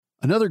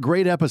Another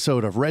great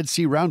episode of Red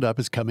Sea Roundup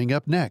is coming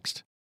up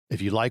next.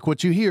 If you like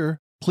what you hear,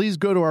 please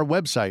go to our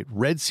website,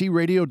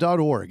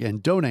 redsearadio.org,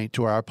 and donate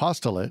to our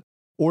apostolate,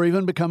 or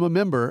even become a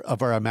member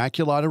of our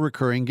Immaculata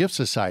Recurring Gift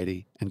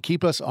Society and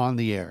keep us on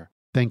the air.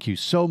 Thank you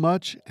so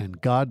much,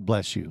 and God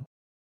bless you.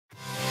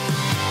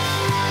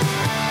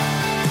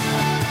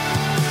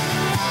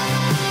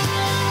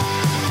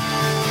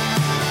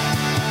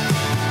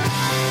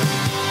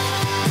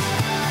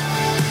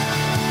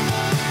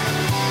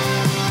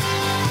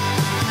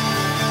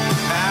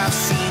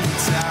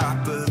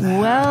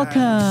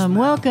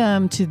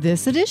 Welcome to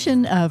this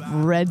edition of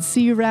Red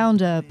Sea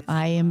Roundup.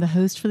 I am the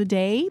host for the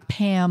day,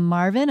 Pam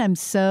Marvin. I'm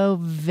so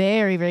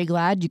very, very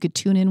glad you could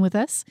tune in with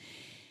us.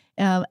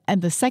 And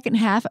the second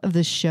half of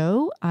the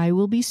show, I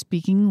will be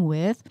speaking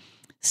with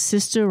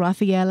Sister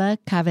Raffaella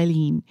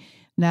Cavallin.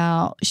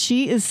 Now,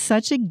 she is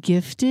such a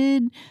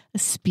gifted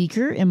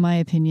speaker, in my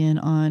opinion,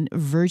 on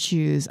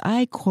virtues.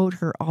 I quote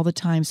her all the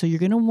time, so you're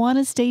going to want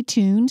to stay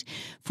tuned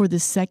for the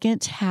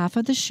second half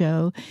of the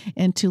show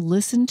and to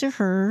listen to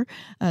her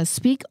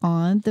speak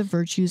on the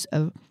virtues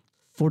of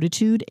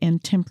fortitude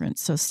and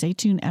temperance. So stay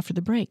tuned after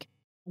the break.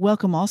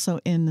 Welcome also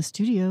in the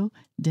studio,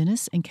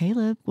 Dennis and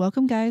Caleb.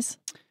 Welcome, guys.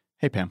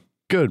 Hey, Pam.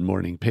 Good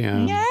morning,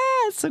 Pam. Yeah,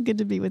 it's so good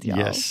to be with y'all.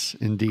 Yes,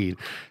 indeed.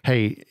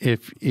 Hey,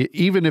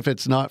 even if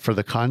it's not for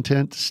the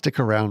content, stick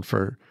around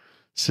for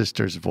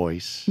Sister's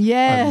voice.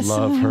 Yes. I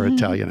love her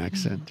Italian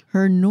accent.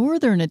 Her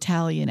northern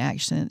Italian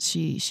accent,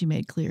 she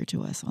made clear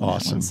to us on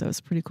that one, so it's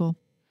pretty cool.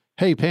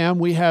 Hey, Pam,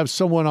 we have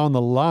someone on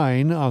the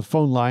line, on the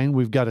phone line.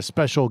 We've got a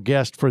special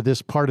guest for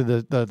this part of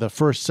the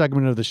first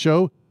segment of the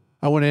show.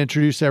 I want to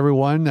introduce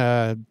everyone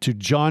to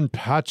John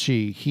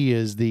Paci. He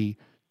is the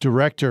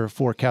Director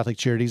for Catholic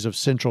Charities of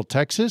Central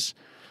Texas.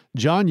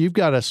 John, you've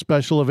got a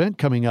special event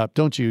coming up,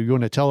 don't you? You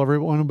want to tell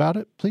everyone about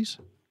it, please?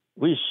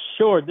 We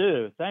sure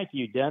do. Thank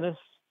you, Dennis.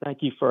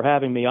 Thank you for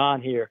having me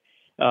on here.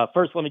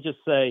 First, let me just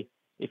say,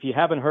 if you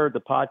haven't heard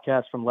the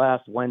podcast from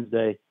last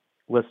Wednesday,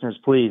 listeners,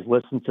 please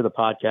listen to the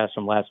podcast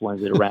from last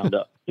Wednesday to round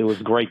up. It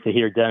was great to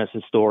hear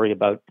Dennis's story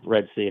about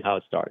Red Sea and how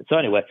it started. So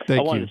anyway, I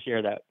wanted to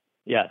share that.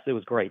 Yes, it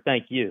was great.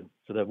 Thank you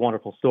for the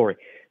wonderful story.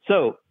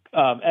 So,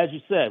 as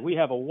you said, we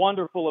have a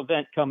wonderful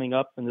event coming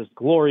up in this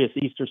glorious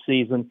Easter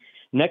season.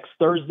 Next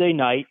Thursday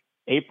night,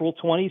 April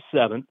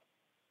 27th,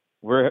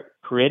 we're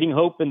creating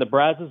hope in the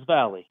Brazos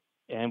Valley,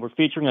 and we're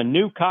featuring a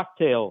new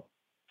cocktail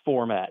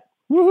format.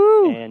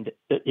 Woohoo! And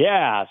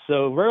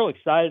so we're real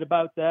excited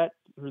about that.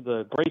 Through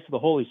the grace of the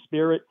Holy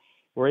Spirit,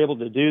 we're able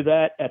to do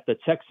that at the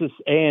Texas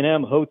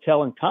A&M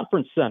Hotel and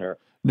Conference Center.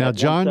 Now,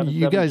 John,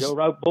 you guys, Joe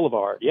Route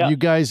Boulevard. Yeah. You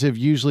guys have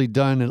usually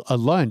done a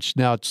lunch.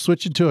 Now,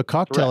 switching to a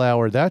cocktail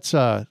hour, that's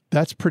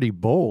pretty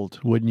bold,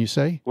 wouldn't you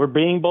say? We're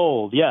being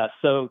bold, yes.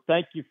 So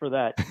thank you for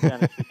that,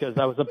 Dennis, because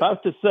I was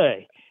about to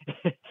say,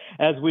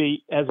 as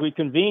we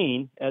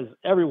convene, as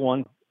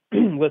everyone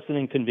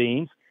listening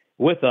convenes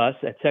with us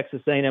at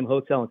Texas A&M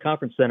Hotel and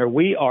Conference Center,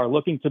 we are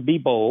looking to be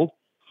bold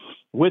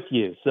with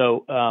you.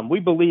 So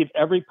we believe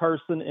every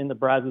person in the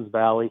Brazos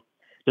Valley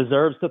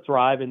deserves to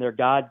thrive in their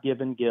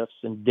God-given gifts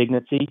and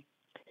dignity.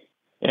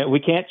 And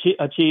we can't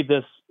achieve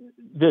this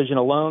vision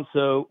alone,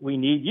 so we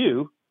need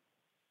you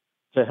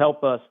to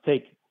help us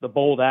take the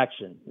bold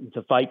action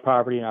to fight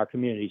poverty in our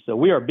community. So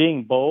we are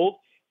being bold,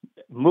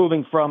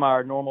 moving from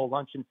our normal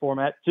luncheon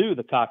format to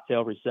the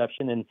cocktail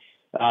reception, and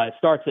it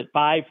starts at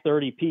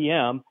 5:30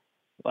 p.m.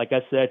 Like I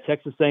said,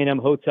 Texas A&M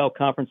Hotel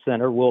Conference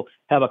Center will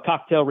have a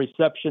cocktail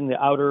reception in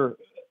the outer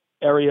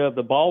area of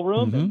the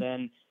ballroom, and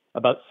then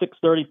about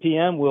 6:30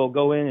 p.m., we'll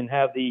go in and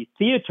have the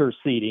theater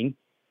seating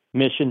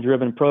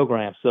mission-driven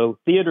program. So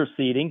theater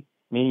seating,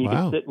 meaning you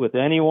can sit with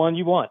anyone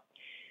you want.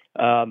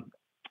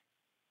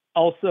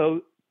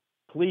 Also,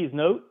 please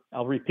note,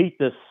 I'll repeat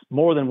this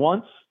more than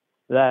once,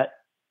 that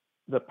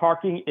the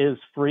parking is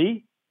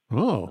free.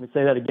 Oh. Let me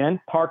say that again.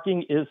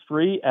 Parking is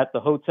free at the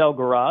hotel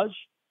garage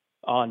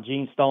on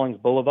Gene Stallings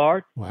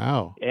Boulevard.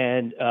 Wow.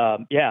 And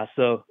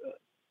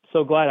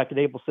so glad I could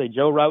able to say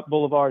Joe Route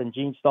Boulevard and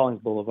Gene Stallings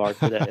Boulevard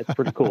today. It's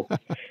pretty cool.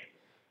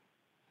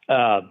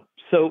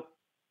 So,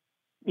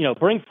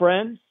 bring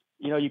friends.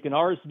 You can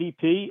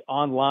RSVP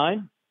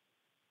online,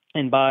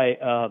 and by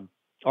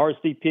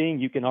RSVPing,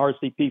 you can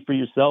RSVP for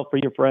yourself, for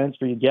your friends,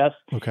 for your guests.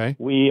 Okay.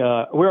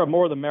 We're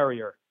more the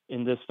merrier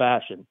in this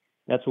fashion.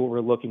 That's what we're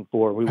looking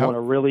for. We want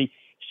to really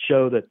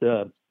show that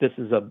this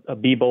is a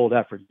be bold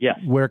effort. Yes.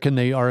 Where can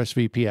they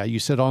RSVP at? You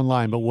said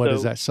online, but what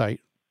is that site?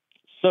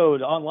 So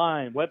the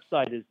online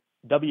website is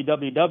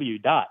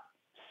www.ccctx,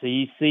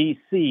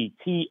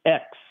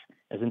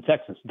 as in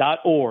Texas,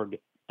 .org,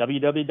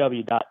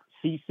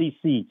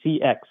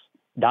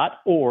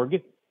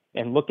 www.ccctx.org,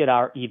 and look at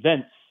our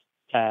events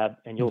tab,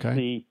 and you'll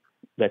see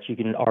that you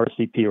can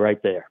RSVP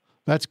right there.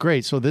 That's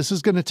great. So this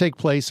is going to take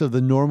place of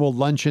the normal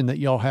luncheon that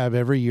y'all have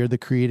every year, the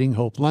Creating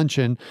Hope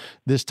luncheon.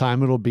 This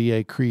time it'll be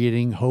a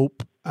Creating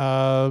Hope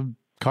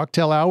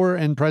cocktail hour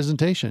and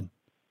presentation.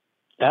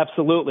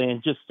 Absolutely.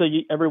 And just so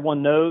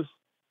everyone knows,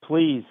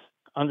 please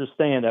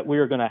understand that we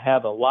are going to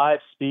have a live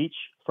speech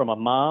from a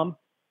mom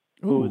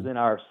who is in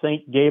our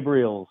St.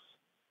 Gabriel's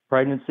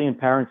pregnancy and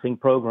parenting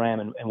program,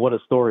 and what a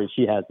story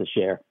she has to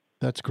share.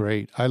 That's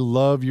great. I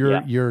love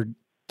your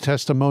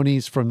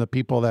testimonies from the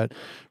people that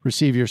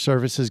receive your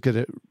services, because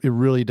it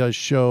really does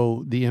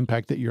show the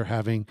impact that you're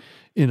having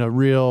in a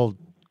real,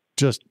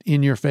 just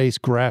in your face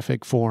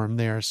graphic form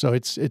there. So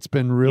it's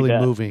been really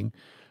moving.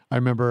 I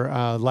remember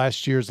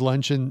last year's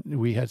luncheon,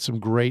 we had some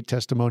great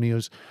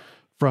testimonials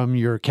from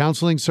your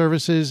counseling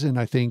services, and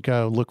I think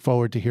look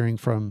forward to hearing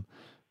from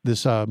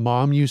this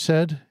mom you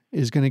said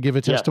is going to give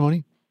a testimony.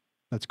 Yes.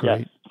 That's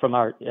great.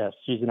 Yes,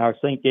 she's in our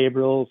St.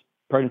 Gabriel's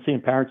pregnancy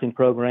and parenting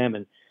program,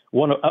 and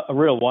a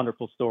real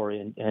wonderful story,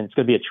 and it's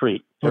going to be a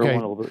treat.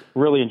 Everyone will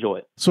really enjoy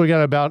it. So we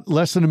got about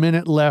less than a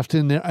minute left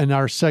in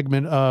our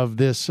segment of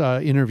this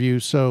interview.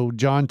 So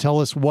John, tell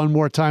us one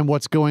more time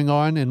what's going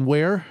on and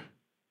where.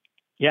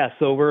 Yeah,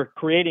 so we're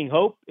creating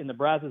hope in the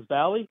Brazos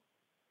Valley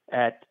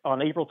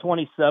on April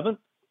 27th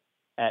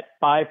at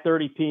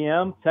 5:30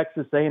 p.m.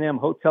 Texas A&M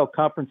Hotel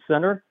Conference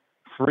Center.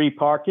 Free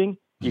parking.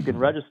 You can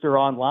register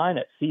online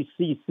at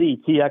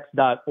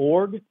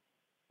ccctx.org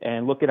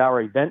and look at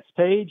our events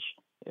page.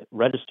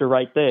 Register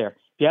right there.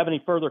 If you have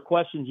any further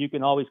questions, you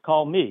can always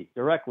call me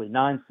directly,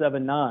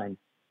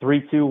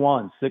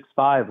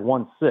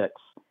 979-321-6516.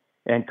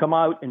 And come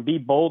out and be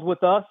bold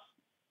with us.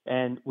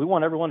 And we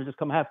want everyone to just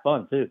come have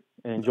fun, too,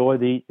 and enjoy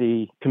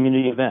the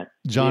community event.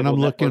 John, I'm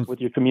looking with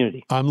your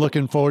community. I'm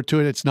looking forward to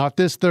it. It's not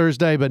this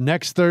Thursday, but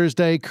next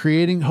Thursday,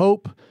 Creating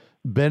Hope,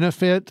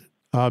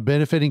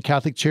 benefiting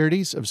Catholic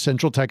Charities of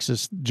Central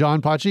Texas.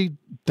 John Paci,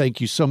 thank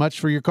you so much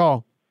for your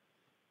call.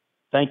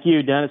 Thank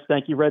you, Dennis.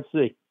 Thank you, Red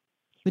Sea.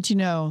 But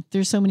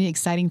there's so many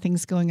exciting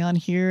things going on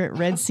here at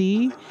Red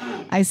Sea.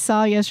 I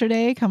saw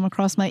yesterday come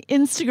across my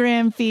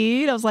Instagram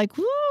feed. I was like,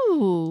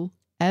 woo,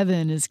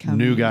 Evan is coming.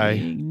 New guy.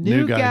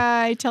 New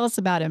guy. Tell us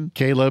about him.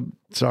 Caleb,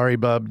 sorry,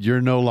 bub, you're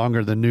no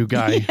longer the new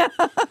guy.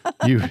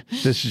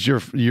 This is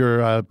your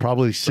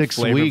probably sixth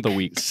week.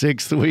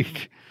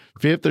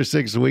 Fifth or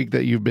sixth week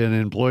that you've been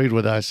employed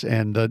with us,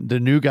 and the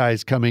new guy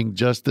is coming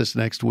just this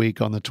next week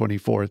on the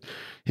 24th.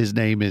 His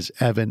name is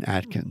Evan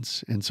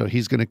Atkins, and so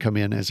he's going to come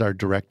in as our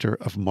director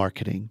of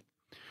marketing.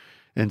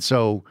 And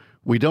so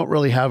we don't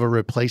really have a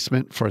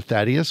replacement for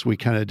Thaddeus. We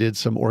kind of did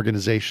some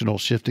organizational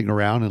shifting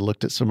around and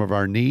looked at some of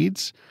our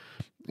needs,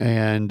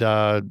 and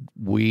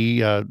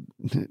we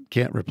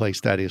can't replace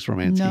Thaddeus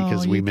Romansky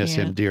because we miss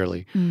him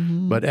dearly.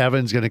 Mm-hmm. But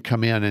Evan's going to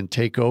come in and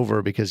take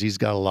over because he's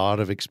got a lot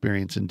of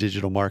experience in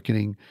digital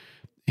marketing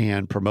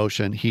and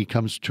promotion. He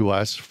comes to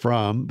us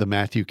from the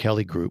Matthew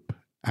Kelly Group,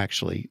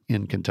 actually,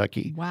 in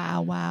Kentucky.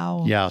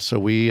 Wow. Yeah, so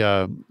we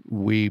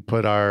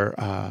put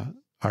our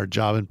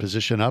job and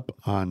position up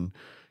on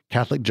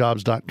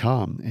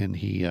CatholicJobs.com, and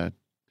he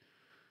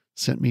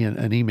sent me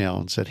an email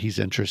and said he's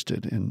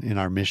interested in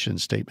our mission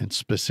statement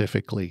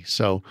specifically.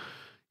 So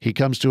he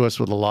comes to us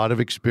with a lot of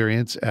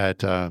experience at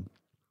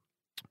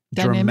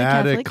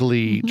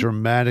dramatically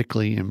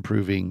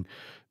improving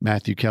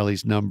Matthew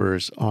Kelly's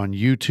numbers on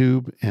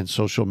YouTube and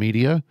social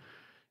media,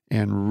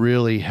 and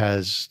really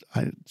has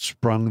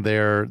sprung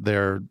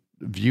their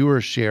viewer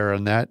share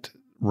in that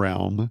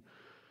realm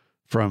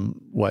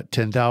from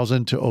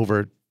 10,000 to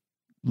over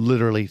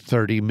literally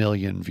 30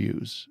 million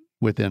views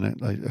within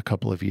a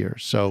couple of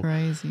years. So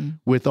crazy.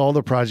 With all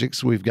the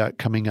projects we've got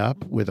coming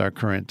up with our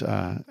current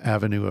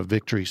avenue of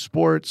Victory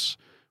Sports,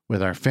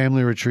 with our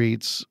family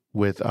retreats,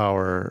 with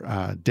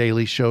our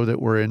daily show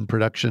that we're in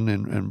production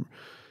and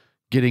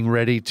getting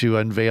ready to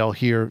unveil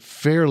here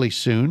fairly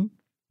soon,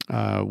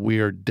 we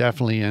are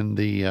definitely in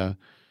the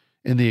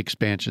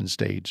expansion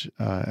stage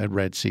at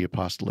Red Sea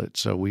Apostolate.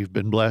 So we've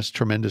been blessed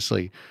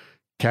tremendously.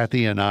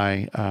 Kathy and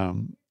I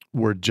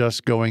we're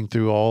just going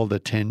through all the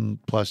 10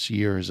 plus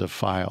years of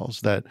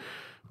files that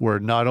were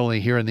not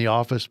only here in the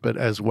office, but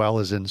as well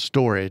as in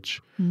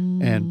storage,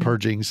 and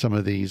purging some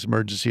of these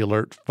emergency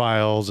alert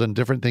files and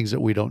different things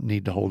that we don't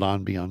need to hold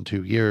on beyond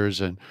 2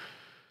 years, and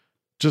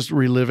just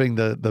reliving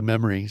the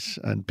memories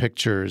and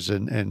pictures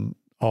and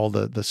all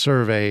the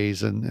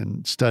surveys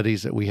and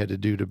studies that we had to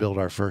do to build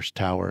our first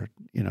tower,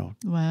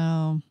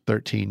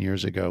 13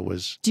 years ago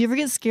was. Do you ever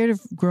get scared of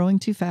growing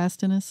too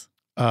fast, Dennis?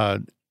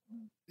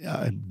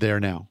 There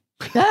now.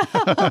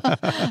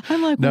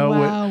 I'm like, no,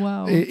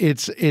 wow.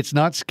 It's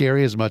not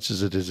scary as much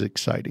as it is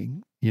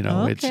exciting,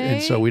 Okay.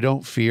 And so we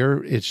don't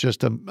fear. It's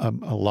just a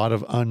lot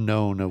of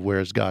unknown of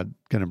where's God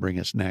going to bring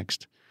us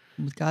next.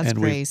 With God's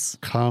grace.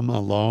 We've come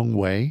a long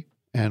way,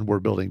 and we're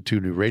building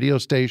 2 new radio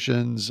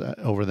stations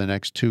over the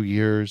next 2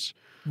 years.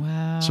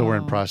 Wow. So we're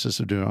in process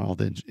of doing all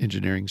the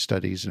engineering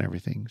studies and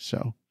everything.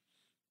 So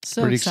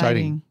pretty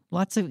exciting.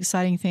 Lots of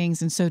exciting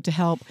things. And so to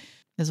help,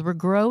 as we're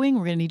growing,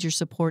 we're going to need your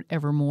support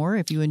ever more.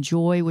 If you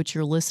enjoy what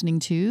you're listening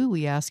to,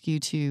 we ask you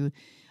to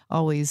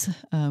always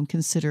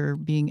consider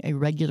being a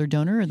regular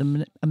donor of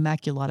the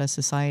Immaculata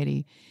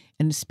Society.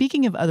 And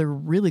speaking of other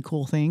really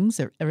cool things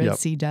that Red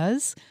Sea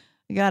does,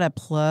 we got to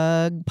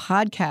plug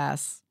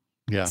podcasts.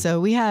 Yeah. So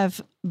we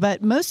have,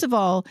 but most of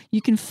all,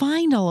 you can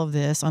find all of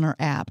this on our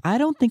app. I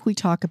don't think we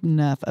talk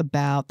enough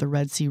about the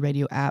Red Sea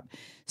Radio app.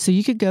 So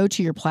you could go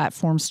to your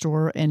platform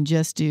store and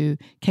just do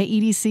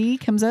KEDC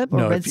comes up or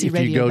No, Red Sea if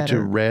Radio. you go better.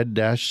 to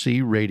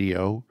Red-C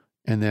Radio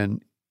and then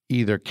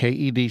either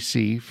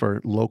KEDC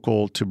for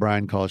local to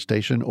Bryan College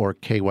Station or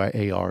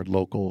KYAR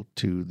local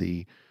to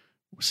the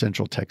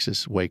Central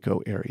Texas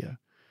Waco area.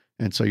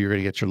 And so you're going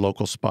to get your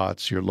local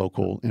spots, your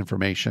local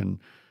information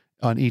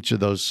on each of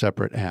those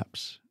separate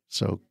apps.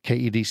 So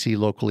KEDC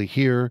locally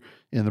here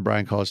in the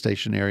Bryan College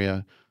Station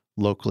area,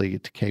 locally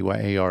to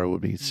KYAR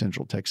would be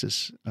Central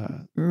Texas.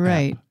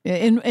 Right.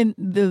 App. And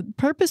the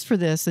purpose for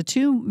this, the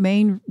two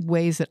main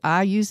ways that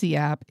I use the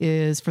app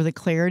is for the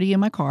clarity in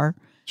my car.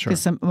 Sure.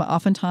 Because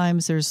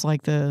oftentimes there's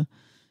like the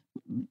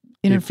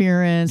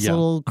interference, a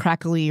little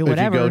crackly or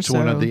whatever. If you go to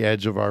one of the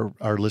edge of our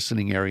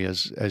listening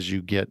areas as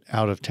you get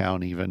out of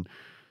town even,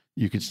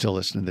 you can still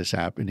listen to this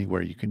app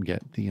anywhere you can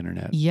get the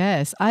internet.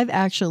 Yes. I've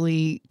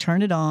actually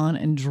turned it on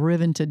and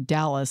driven to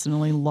Dallas and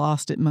only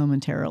lost it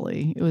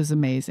momentarily. It was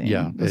amazing.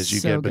 Yeah. Was As you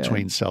so get good.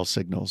 between cell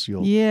signals,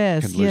 you'll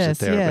Yes, can lose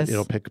yes, it there, yes. but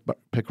it'll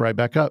pick right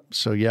back up.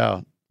 So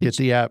yeah, get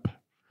the app.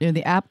 And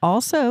the app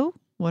also,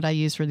 what I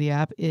use for the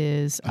app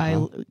is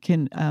I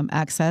can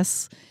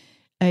access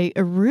a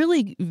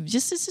really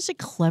it's such a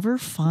clever,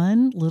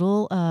 fun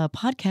little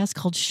podcast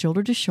called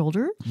Shoulder to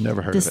Shoulder.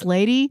 Never heard this of it.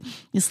 lady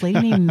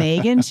named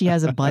Megan. She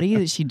has a buddy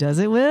that she does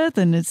it with,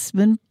 and it's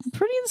been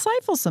pretty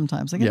insightful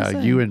sometimes. I gotta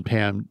say. You and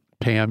Pam,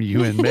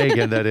 you and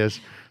Megan, that is,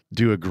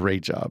 do a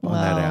great job on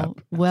that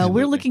app. Well,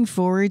 we're Absolutely. looking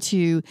forward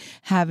to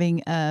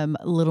having a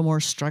little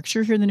more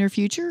structure here in the near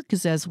future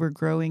because as we're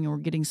growing and we're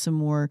getting some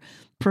more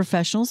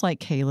professionals like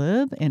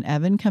Caleb and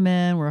Evan come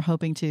in, we're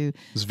hoping to.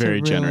 It's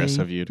very generous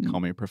really- of you to call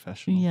me a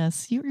professional.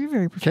 Yes, you're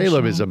very professional.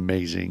 Caleb is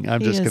amazing.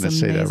 I'm He just is going to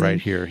say that amazing.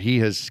 right here. He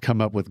has come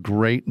up with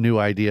great new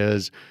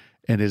ideas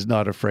and is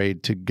not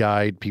afraid to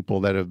guide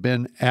people that have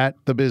been at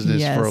the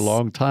business for a Yes.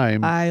 long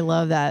time I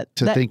love that.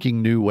 to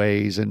thinking new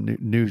ways and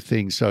new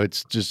things. So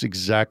it's just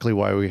exactly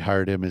why we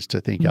hired him, is to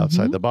think Mm-hmm.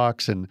 outside the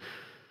box and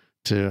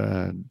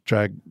to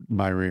drag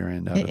my rear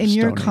end out of And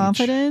your Stone Age.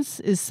 confidence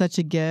is such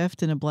a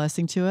gift and a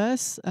blessing to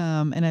us.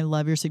 And I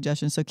love your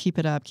suggestions. So keep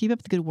it up. Keep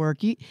up the good work.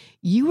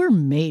 You were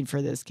made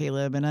for this,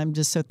 Caleb, and I'm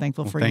just so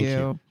thankful for thank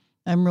you.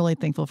 I'm really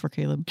thankful for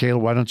Caleb.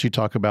 Caleb, why don't you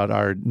talk about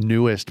our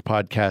newest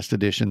podcast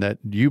edition that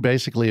you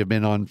basically have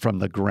been on from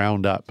the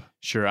ground up?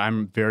 Sure,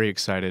 I'm very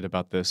excited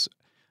about this.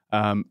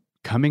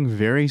 Coming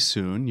very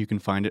soon. You can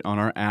find it on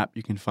our app.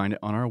 You can find it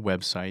on our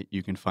website.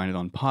 You can find it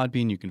on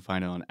Podbean. You can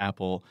find it on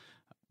Apple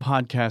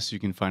Podcasts. You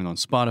can find it on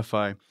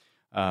Spotify.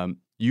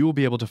 You will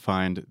be able to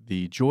find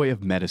The Joy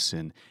of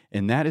Medicine,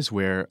 and that is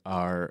where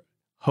our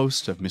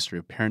host of Mystery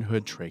of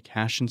Parenthood, Trey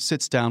Cashin,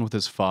 sits down with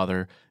his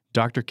father,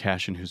 Dr.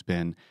 Cashin, who's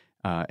been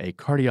a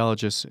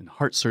cardiologist and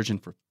heart surgeon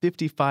for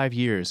 55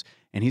 years,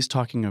 and he's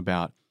talking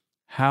about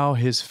how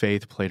his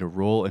faith played a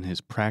role in his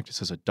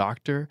practice as a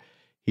doctor.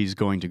 He's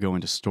going to go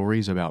into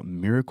stories about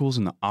miracles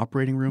in the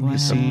operating room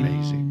he's seen,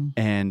 Amazing.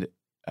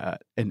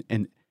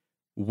 and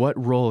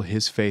what role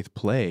his faith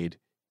played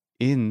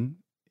in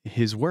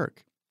his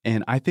work.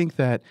 And I think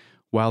that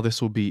while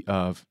this will be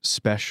of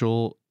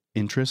special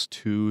interest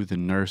to the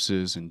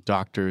nurses and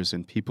doctors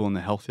and people in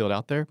the health field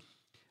out there,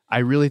 I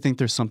really think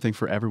there's something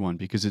for everyone,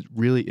 because it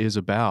really is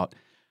about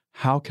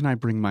how can I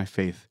bring my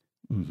faith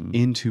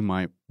into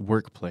my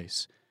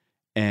workplace.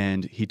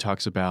 And he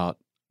talks about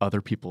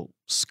other people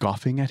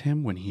scoffing at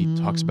him when he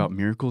talks about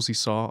miracles he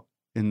saw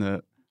in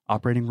the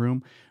operating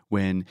room,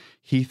 when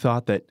he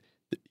thought that,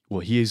 well,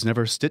 he has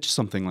never stitched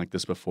something like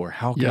this before.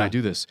 How can I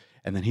do this?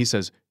 And then he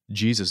says,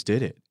 Jesus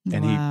did it.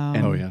 And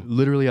Wow.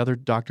 literally other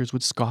doctors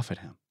would scoff at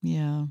him.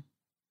 Yeah.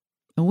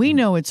 And we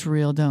know it's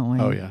real, don't we?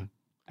 Oh, yeah.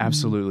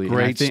 Absolutely. And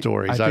Great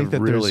stories. I think I've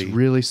that really- there's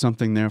really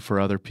something there for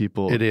other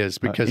people. It is,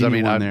 because I mean,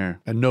 anyone I'm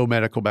there. a no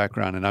medical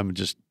background and I'm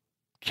just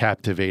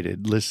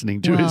captivated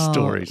listening to his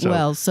story.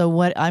 So so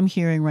what I'm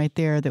hearing right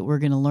there that we're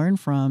going to learn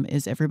from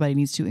is everybody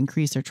needs to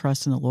increase their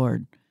trust in the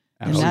Lord.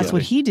 And that's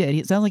what he did.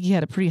 It sounds like he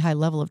had a pretty high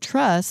level of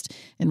trust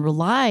and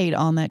relied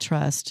on that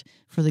trust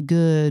for the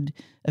good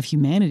of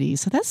humanity.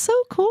 So that's so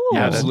cool.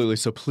 Yeah, absolutely.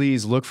 So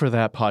please look for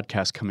that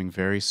podcast coming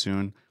very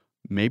soon,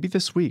 maybe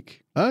this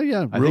week. oh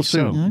yeah, I real think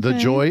so. soon. The Okay.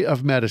 Joy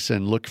of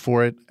Medicine. Look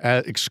for it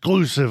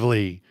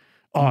exclusively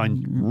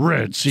on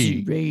Red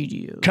Sea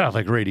Radio.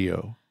 Catholic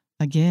Radio.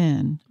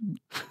 Again,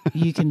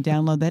 you can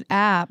download that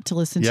app to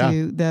listen Yeah.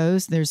 to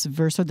those. There's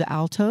Verso de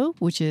Alto,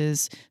 which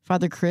is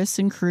Father Chris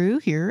and crew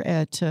here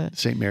at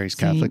St. Mary's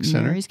Catholic St.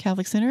 Center. Mary's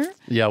Catholic Center.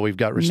 Yeah, we've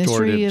got Mystery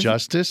Restorative of-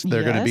 Justice.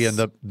 They're going to be in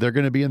Yes. they're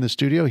going to be in the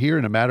studio here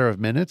in a matter of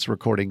minutes,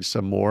 recording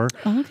some more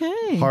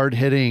Okay.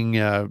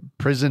 hard-hitting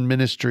prison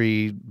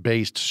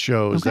ministry-based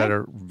shows that Okay.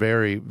 are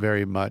very,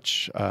 very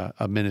much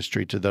a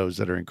ministry to those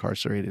that are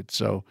incarcerated.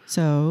 So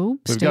So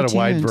we've stay got a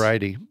wide tuned.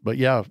 variety. But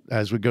yeah,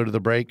 as we go to the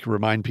break,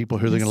 remind people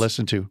who they're going to listen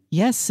to.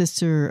 Yes,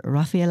 Sister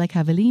Raffaella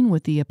Cavallin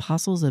with the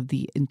Apostles of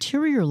the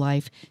Interior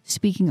Life,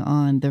 speaking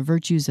on the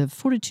virtues of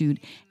fortitude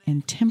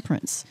and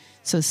temperance.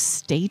 So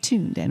stay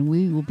tuned, and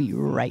we will be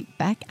right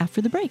back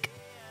after the break.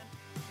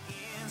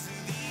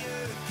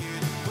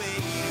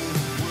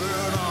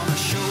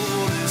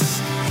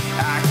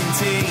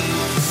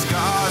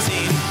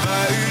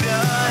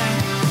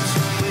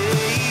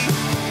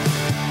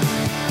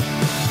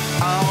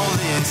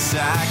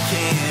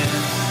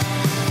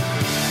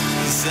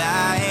 'cause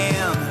I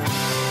am.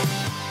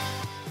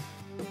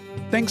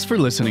 Thanks for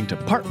listening to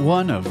Part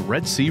 1 of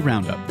Red Sea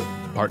Roundup.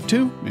 Part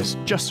 2 is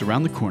just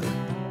around the corner.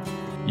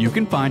 You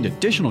can find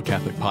additional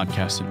Catholic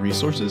podcasts and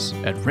resources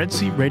at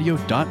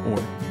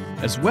redsearadio.org,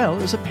 as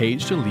well as a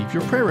page to leave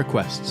your prayer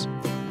requests.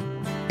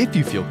 If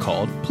you feel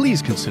called,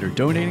 please consider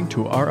donating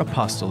to our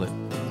apostolate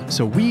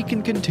so we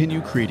can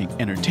continue creating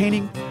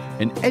entertaining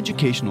and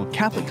educational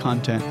Catholic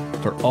content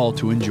for all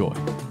to enjoy.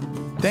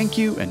 Thank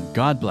you and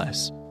God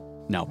bless.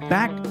 Now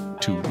back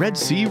to Red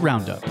Sea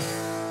Roundup.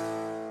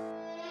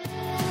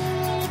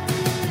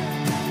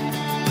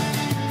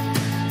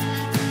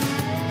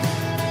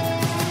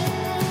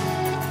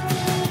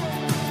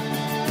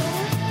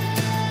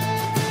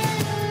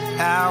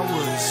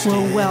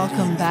 Well,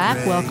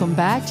 welcome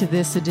back to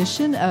this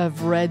edition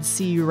of Red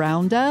Sea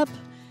Roundup.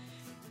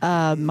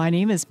 My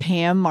name is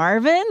Pam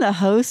Marvin, the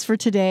host for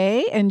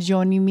today, and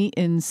joining me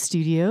in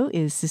studio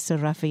is Sister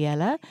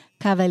Raffaella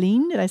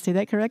Cavallin. Did I say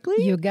that correctly?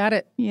 You got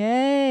it.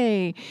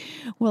 Yay.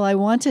 Well, I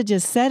want to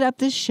just set up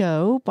this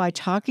show by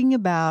talking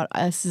about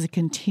us as a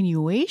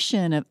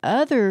continuation of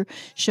other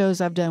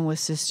shows I've done with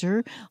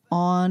Sister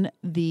on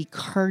the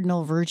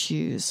cardinal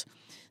virtues.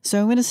 So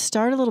I'm going to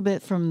start a little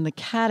bit from the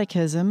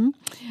catechism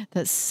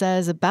that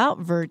says about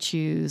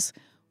virtues,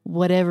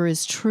 whatever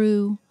is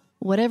true,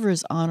 whatever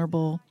is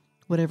honorable,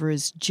 whatever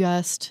is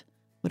just,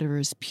 whatever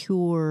is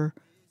pure,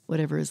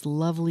 whatever is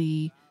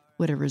lovely,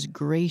 whatever is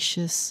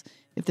gracious.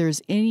 If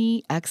there's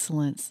any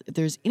excellence, if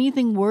there's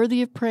anything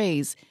worthy of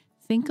praise,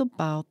 think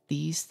about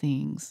these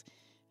things.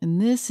 And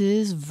this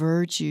is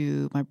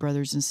virtue, my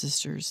brothers and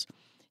sisters.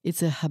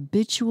 It's a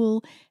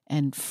habitual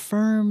and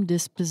firm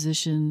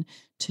disposition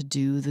to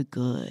do the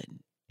good.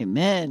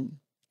 Amen.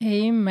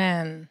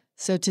 Amen.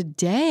 So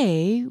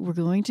today we're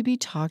going to be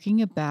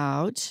talking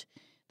about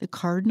the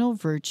cardinal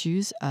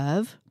virtues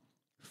of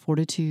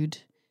fortitude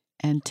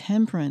and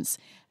temperance.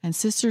 And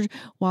Sister,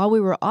 while we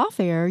were off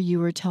air, you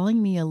were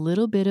telling me a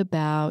little bit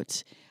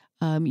about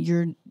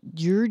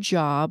your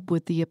job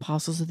with the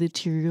Apostles of the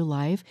Interior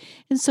Life.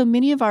 And so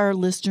many of our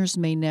listeners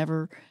may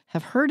never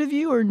have heard of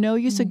you or know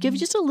you. So give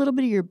just a little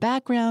bit of your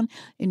background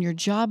and your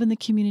job in the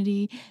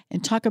community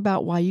and talk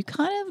about why you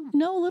kind of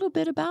know a little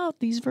bit about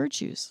these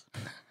virtues.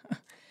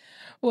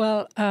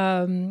 Well,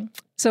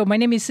 so my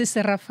name is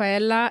Sister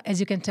Raffaella.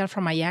 As you can tell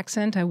from my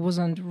accent, I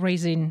wasn't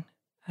raised in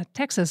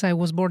Texas. I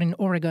was born in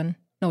Oregon.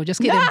 No,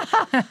 just kidding.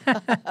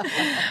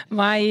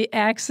 My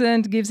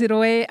accent gives it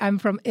away. I'm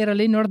from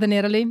Italy, northern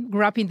Italy.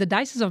 Grew up in the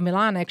Diocese of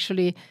Milan,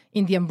 actually,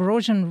 in the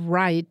Ambrosian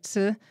Rite,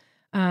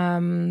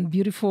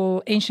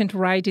 beautiful ancient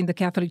rite in the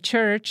Catholic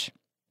Church.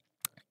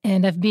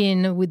 And I've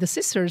been with the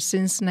sisters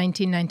since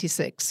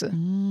 1996.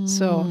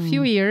 So a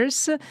few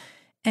years.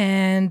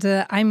 And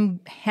I'm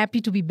happy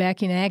to be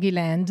back in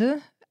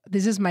Aggieland.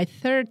 This is my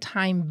third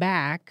time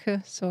back.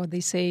 So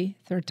they say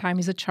third time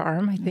is a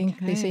charm, I think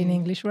they say in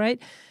English,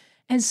 right?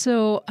 And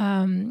so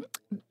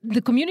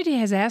the community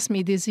has asked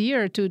me this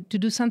year to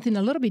do something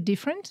a little bit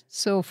different.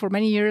 So for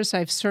many years,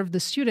 I've served the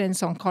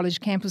students on college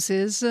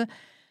campuses,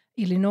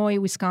 Illinois,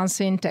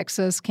 Wisconsin,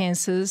 Texas,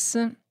 Kansas.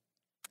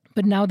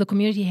 But now the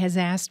community has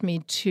asked me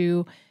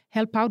to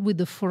help out with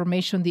the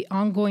formation, the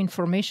ongoing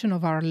formation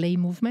of our lay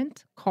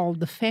movement called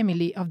the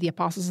Family of the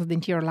Apostles of the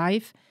Interior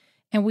Life.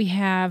 And we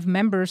have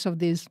members of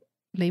this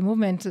lay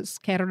movement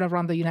scattered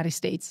around the United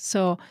States.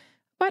 So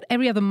about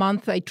every other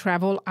month, I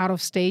travel out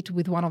of state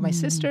with one of my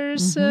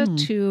sisters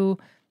to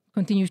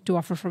continue to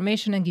offer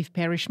formation and give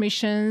parish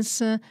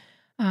missions.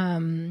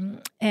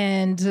 And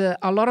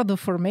a lot of the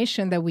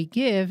formation that we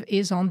give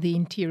is on the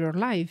interior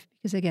life,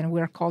 because again, we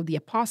are called the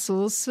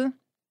apostles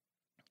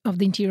of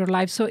the interior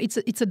life. So it's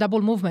a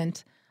double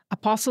movement.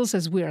 Apostles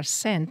as we are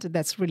sent,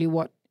 that's really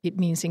what it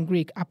means in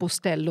Greek,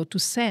 apostello, to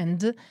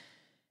send,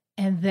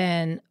 and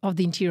then of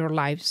the interior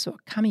life. So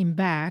coming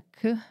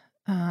back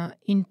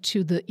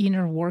into the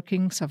inner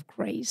workings of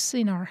grace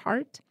in our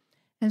heart.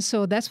 And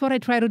so that's what I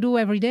try to do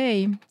every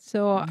day.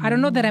 So I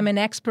don't know that I'm an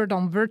expert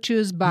on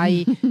virtues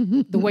by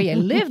the way I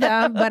live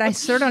them, but I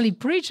certainly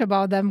preach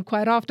about them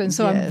quite often.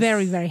 So I'm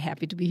very, very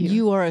happy to be here.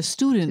 You are a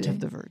student of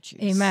the virtues.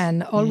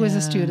 Amen. Always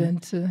a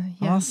student. Yes.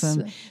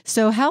 Awesome.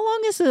 So how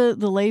long has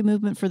the lay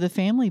movement for the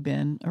family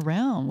been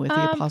around with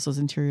the Apostles'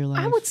 Interior Life?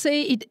 I would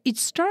say it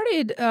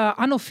started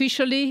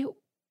unofficially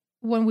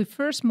when we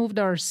first moved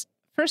our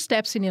first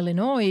steps in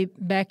Illinois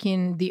back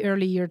in the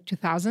early year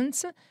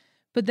 2000s.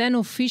 But then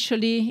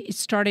officially it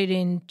started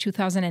in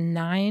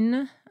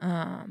 2009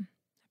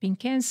 in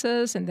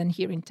Kansas and then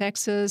here in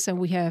Texas. And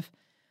we have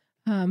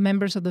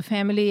members of the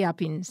family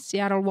up in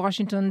Seattle,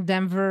 Washington,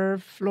 Denver,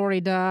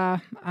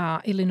 Florida,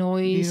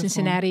 Illinois, Beautiful.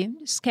 Cincinnati,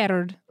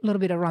 scattered a little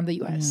bit around the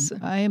U.S. Yeah.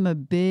 I am a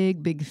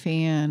big, big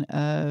fan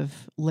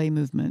of lay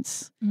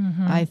movements.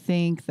 I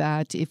think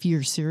that if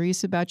you're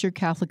serious about your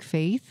Catholic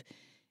faith,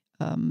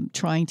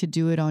 trying to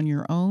do it on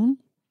your own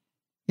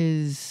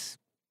is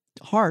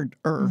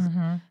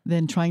harder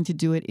than trying to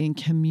do it in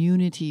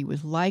community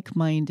with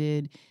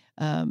like-minded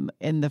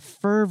and the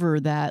fervor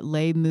that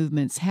lay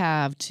movements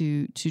have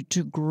to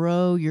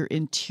grow your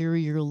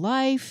interior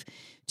life,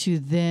 to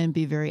then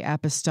be very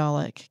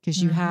apostolic,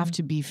 because you have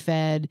to be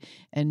fed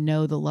and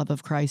know the love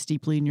of Christ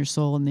deeply in your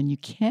soul, and then you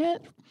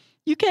can't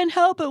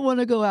help but want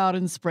to go out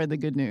and spread the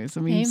good news.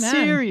 I mean, Amen.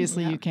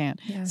 seriously, Yeah. you can't.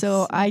 Yes.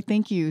 So I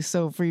thank you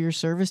for your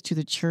service to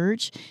the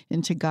church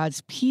and to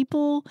God's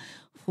people,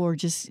 for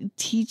just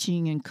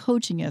teaching and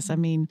coaching us. I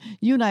mean,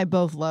 you and I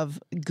both love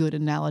good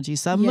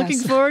analogies. So I'm looking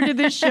Yes. forward to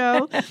this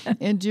show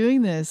and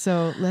doing this.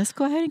 So let's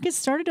go ahead and get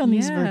started on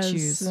these Yes.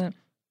 virtues.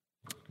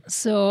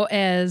 So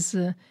as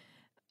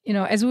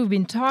as we've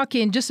been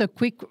talking, just a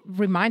quick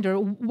reminder,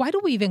 why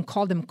do we even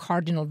call them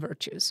cardinal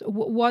virtues?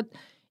 What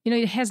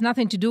it has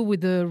nothing to do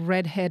with the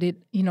red-headed,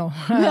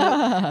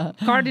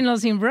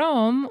 cardinals in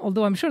Rome,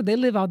 although I'm sure they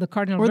live out the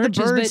cardinal Or the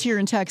virtues. birds here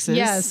in Texas.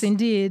 Yes,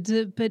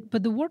 indeed.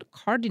 But the word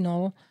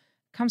cardinal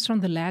comes from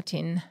the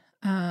Latin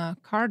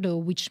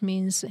cardo, which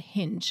means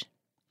hinge.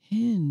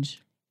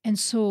 Hinge. And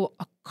so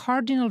a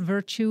cardinal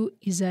virtue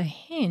is a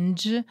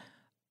hinge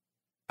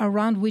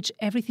around which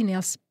everything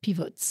else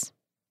pivots.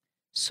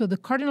 So the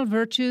cardinal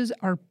virtues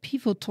are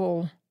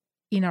pivotal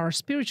in our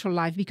spiritual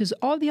life because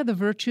all the other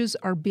virtues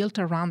are built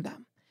around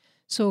them.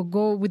 So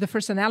go with the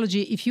first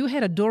analogy. If you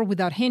had a door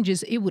without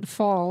hinges, it would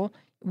fall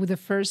with the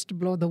first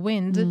blow of the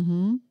wind.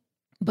 Mm-hmm.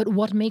 But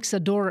what makes a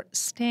door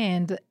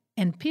stand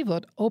and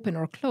pivot, open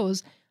or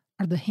close,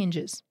 are the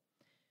hinges.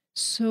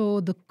 So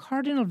the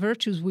cardinal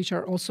virtues, which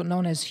are also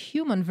known as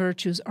human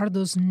virtues, are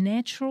those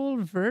natural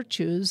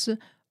virtues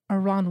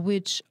around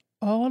which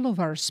all of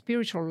our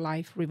spiritual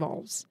life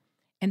revolves.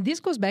 And this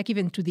goes back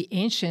even to the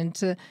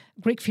ancient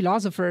Greek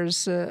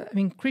philosophers.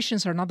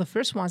 Christians are not the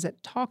first ones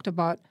that talked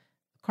about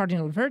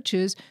cardinal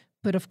virtues,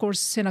 but of course,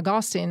 St.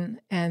 Augustine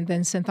and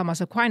then St.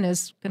 Thomas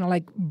Aquinas kind of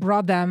like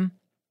brought them,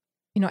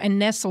 and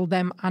nestled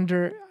them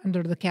under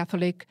the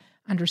Catholic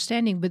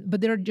understanding.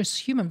 But they're just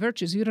human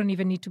virtues. You don't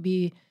even need to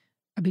be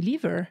a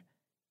believer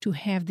to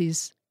have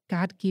these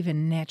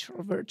God-given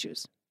natural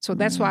virtues. So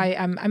that's why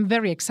I'm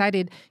very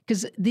excited,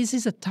 because this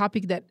is a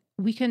topic that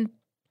we can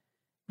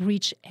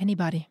reach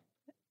anybody.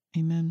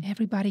 Amen.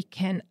 Everybody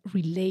can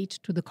relate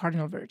to the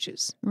cardinal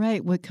virtues.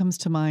 Right. What comes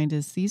to mind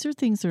is these are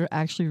things that are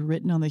actually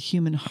written on the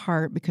human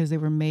heart because they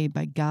were made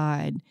by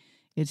God.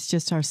 It's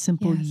just our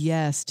simple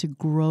yes to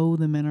grow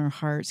them in our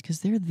hearts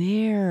because they're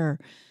there.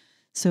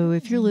 So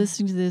if you're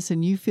listening to this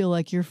and you feel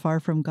like you're far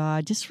from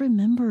God, just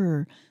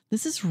remember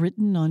this is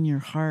written on your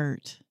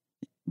heart.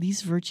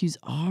 These virtues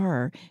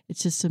are.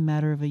 It's just a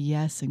matter of a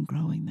yes and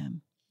growing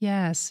them.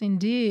 Yes,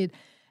 indeed.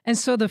 And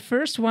so the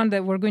first one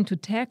that we're going to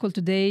tackle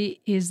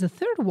today is the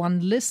third one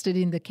listed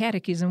in the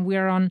Catechism. We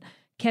are on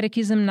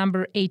Catechism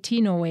number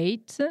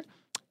 1808.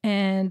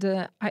 And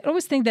I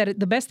always think that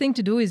the best thing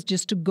to do is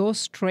just to go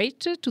straight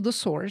to the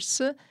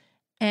source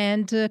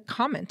and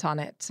comment on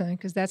it,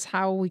 because that's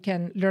how we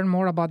can learn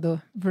more about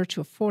the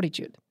virtue of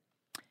fortitude.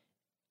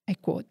 I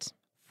quote,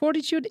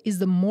 "Fortitude is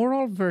the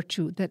moral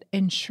virtue that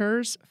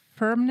ensures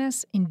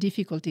firmness in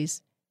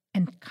difficulties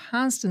and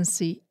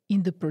constancy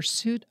in the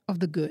pursuit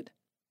of the good.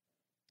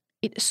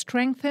 It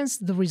strengthens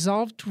the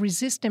resolve to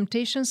resist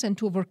temptations and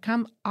to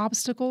overcome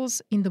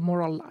obstacles in the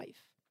moral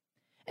life."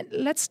 And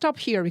let's stop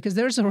here because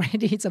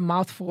it's a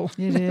mouthful.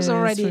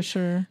 For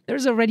sure.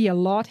 There's already a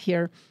lot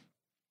here.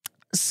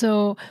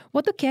 So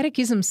what the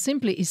Catechism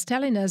simply is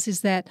telling us is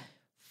that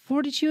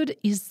fortitude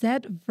is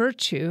that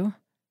virtue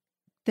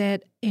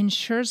that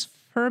ensures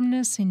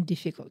firmness in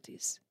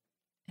difficulties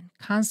and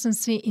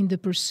constancy in the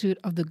pursuit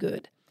of the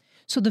good.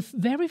 So the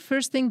very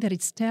first thing that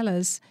it's telling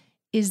us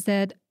is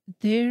that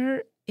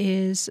there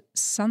is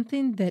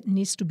something that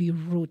needs to be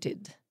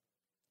rooted.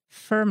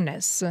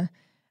 Firmness.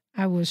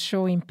 I was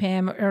showing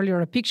Pam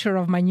earlier a picture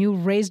of my new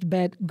raised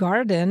bed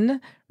garden,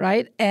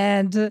 right?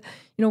 And,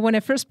 when I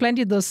first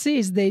planted those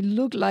seeds, they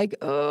looked like,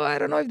 I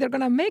don't know if they're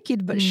going to make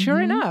it. But sure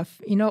enough,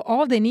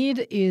 all they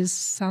need is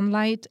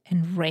sunlight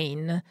and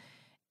rain.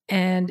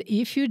 And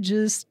if you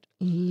just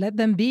let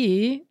them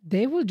be,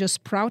 they will just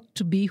sprout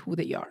to be who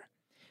they are.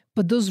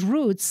 But those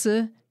roots,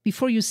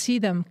 before you see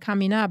them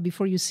coming up,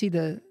 before you see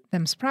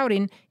them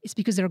sprouting, it's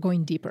because they're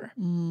going deeper.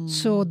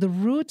 So the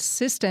root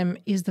system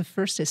is the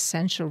first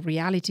essential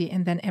reality,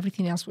 and then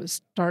everything else will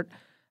start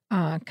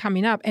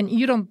coming up. And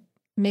you don't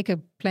make a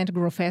plant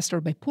grow faster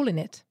by pulling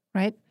it,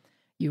 right?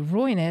 You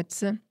ruin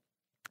it.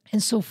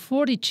 And so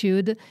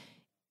fortitude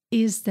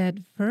is that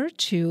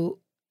virtue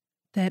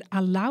that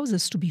allows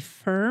us to be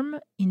firm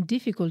in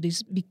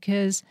difficulties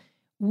because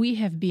we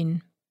have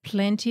been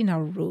planting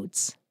our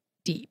roots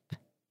deep.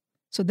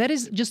 So that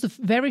is just the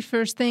very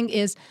first thing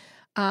is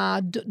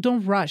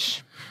don't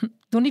rush.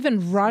 Don't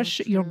even rush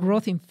your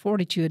growth in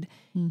fortitude.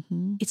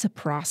 Mm-hmm. It's a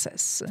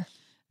process.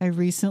 I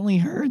recently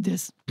heard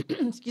this.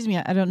 Excuse me.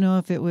 I don't know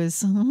if it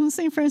was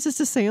St. Francis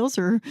de Sales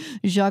or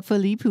Jacques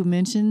Philippe who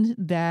mentioned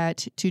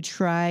that to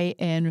try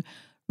and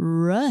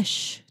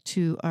rush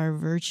to our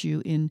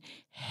virtue in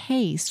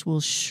haste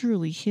will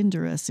surely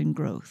hinder us in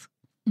growth.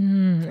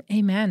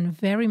 Amen.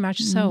 Very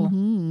much so.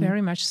 Mm-hmm.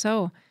 Very much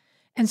so.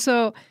 And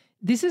so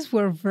this is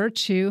where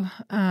virtue,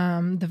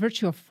 the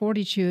virtue of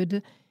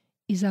fortitude,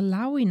 is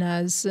allowing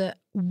us,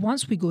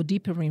 once we go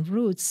deeper in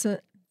roots,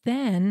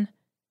 then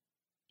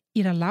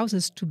it allows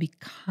us to be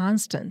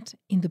constant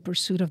in the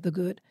pursuit of the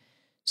good.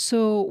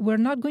 So we're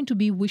not going to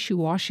be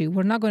wishy-washy.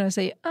 We're not going to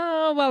say,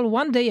 oh, well,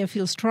 one day I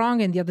feel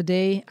strong and the other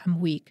day I'm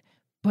weak.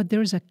 But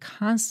there's a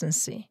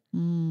constancy.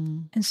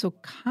 And so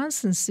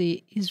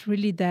constancy is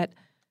really that,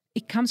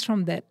 it comes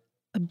from that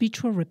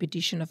habitual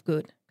repetition of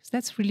good. Because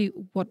that's really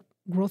what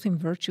growth in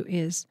virtue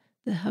is,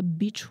 the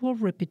habitual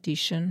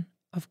repetition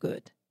of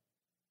good.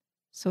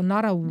 So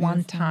not a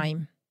one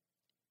time,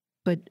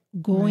 but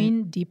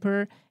going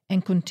deeper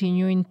and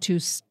continuing to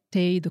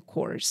stay the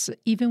course,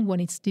 even when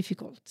it's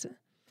difficult.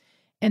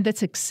 And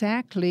that's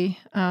exactly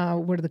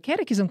where the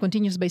Catechism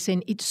continues by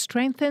saying it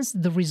strengthens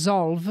the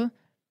resolve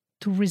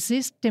to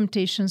resist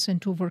temptations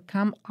and to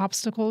overcome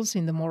obstacles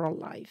in the moral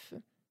life.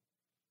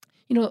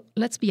 You know,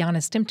 let's be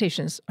honest,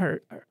 temptations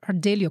are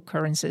daily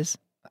occurrences.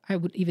 I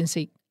would even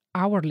say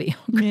hourly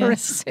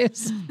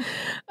occurrences.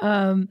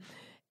 And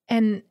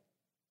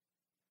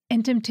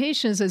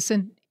temptations, as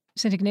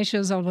St.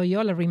 Ignatius of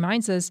Loyola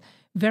reminds us,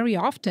 very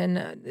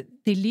often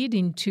they lead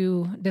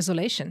into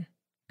desolation.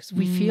 Because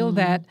we feel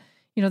that,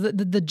 you know,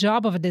 the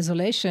job of a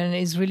desolation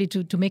is really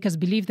to make us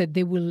believe that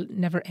they will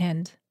never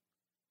end,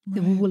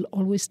 that we will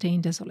always stay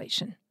in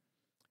desolation.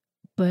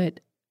 But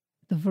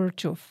the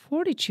virtue of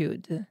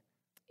fortitude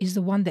is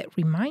the one that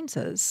reminds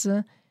us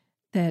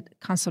that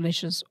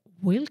consolations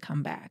will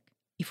come back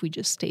if we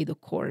just stay the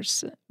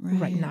course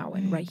right now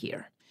and right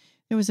here.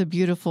 There was a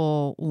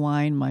beautiful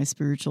line my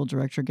spiritual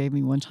director gave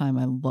me one time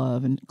I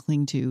love and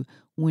cling to.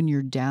 When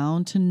you're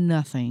down to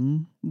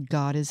nothing,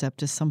 God is up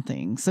to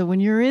something. So when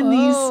you're in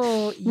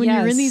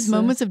you're in these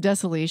moments of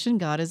desolation,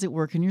 God is at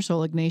work in your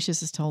soul.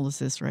 Ignatius has told us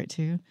this, right,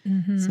 too?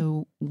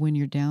 So when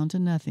you're down to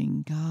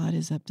nothing, God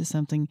is up to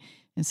something.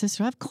 And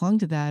sister, I've clung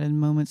to that in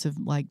moments of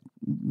like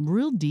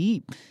real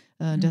deep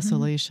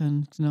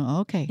desolation. You know,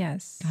 okay,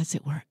 God's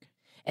at work.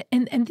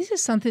 And this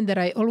is something that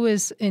I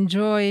always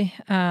enjoy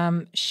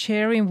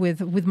sharing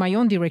with my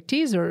own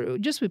directees or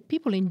just with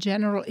people in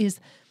general is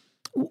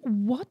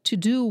what to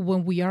do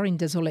when we are in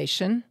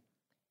desolation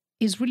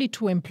is really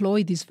to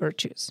employ these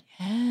virtues.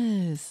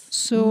 Yes.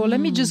 So let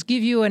me just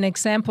give you an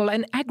example.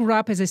 And I grew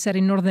up, as I said,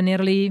 in northern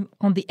Italy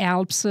on the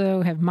Alps.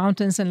 We have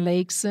mountains and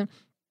lakes.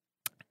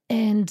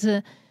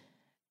 And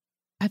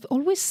I've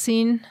always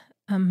seen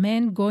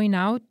men going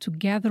out to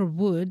gather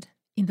wood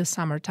in the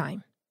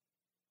summertime.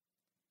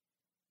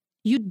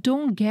 You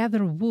don't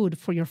gather wood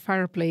for your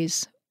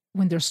fireplace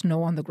when there's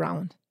snow on the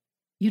ground.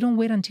 You don't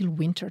wait until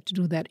winter to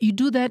do that. You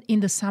do that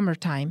in the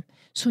summertime.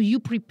 So you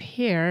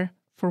prepare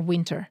for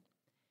winter.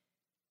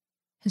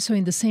 And so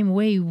in the same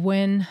way,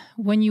 when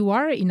you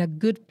are in a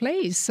good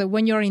place,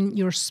 when you're in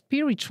your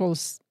spiritual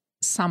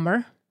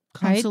summer,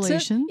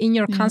 consolation, in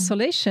your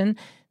consolation,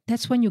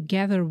 that's when you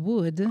gather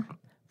wood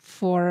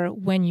for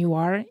when you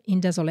are in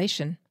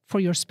desolation, for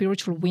your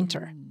spiritual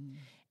winter.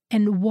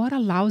 And what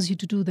allows you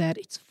to do that?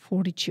 It's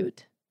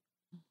fortitude.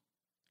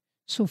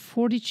 So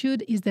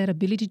fortitude is that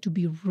ability to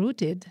be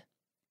rooted.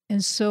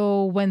 And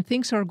so when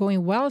things are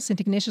going well, St.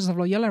 Ignatius of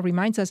Loyola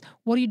reminds us,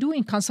 what do you do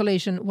in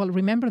consolation? Well,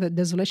 remember that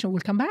desolation will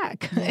come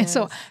back. Yes. And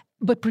so,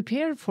 but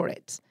prepare for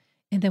it.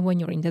 And then when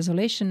you're in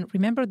desolation,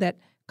 remember that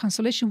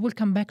consolation will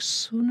come back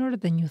sooner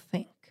than you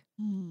think.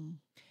 And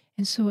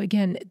so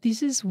again,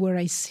 this is where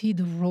I see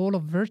the role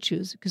of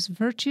virtues, because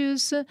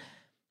virtues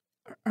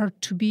are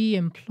to be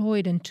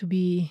employed and to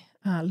be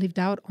lived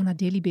out on a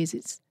daily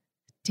basis,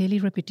 daily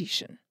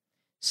repetition.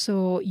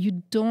 So you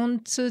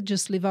don't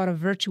just live out a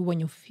virtue when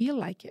you feel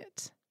like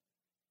it.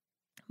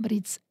 But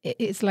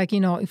it's like,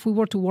 you know, if we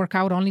were to work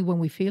out only when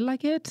we feel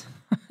like it,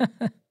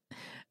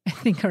 I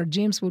think our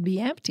gyms would be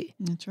empty.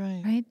 That's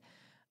right. Right?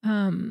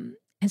 And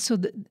so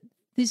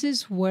this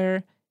is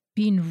where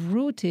being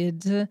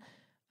rooted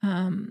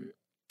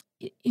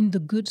in the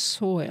good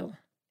soil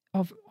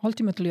of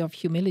ultimately of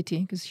humility,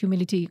 because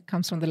humility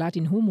comes from the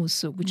Latin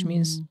humus, which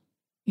means,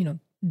 you know,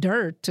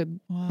 dirt,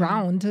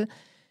 ground.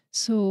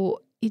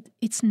 So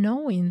it's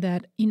knowing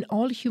that in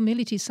all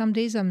humility, some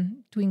days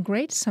I'm doing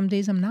great, some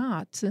days I'm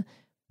not.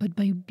 But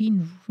by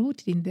being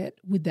rooted in that,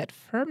 with that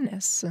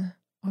firmness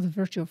of the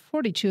virtue of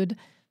fortitude,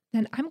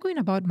 then I'm going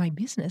about my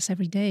business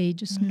every day,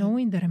 just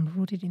knowing that I'm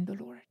rooted in the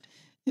Lord.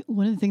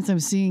 One of the things I'm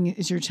seeing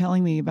as you're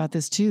telling me about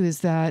this too is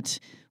that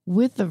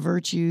with the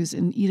virtues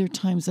in either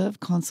times of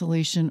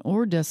consolation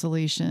or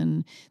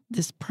desolation,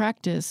 this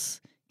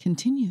practice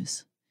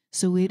continues.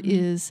 So it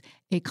is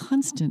a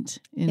constant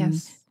in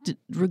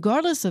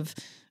regardless of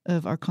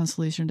our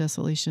consolation or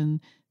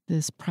desolation.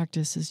 This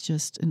practice is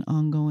just an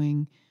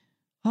ongoing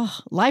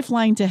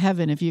lifeline to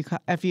heaven, if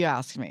you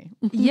ask me.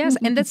 Yes,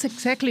 and that's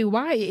exactly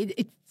why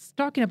it's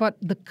talking about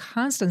the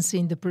constancy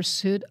in the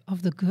pursuit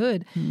of the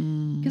good.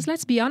 Because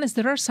let's be honest,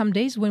 there are some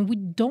days when we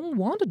don't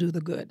want to do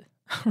the good,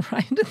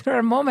 right? There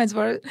are moments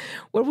where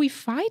we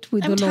fight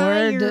with the Lord.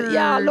 Tired.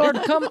 Yeah,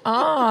 Lord, come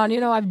on. You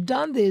know, I've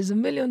done this a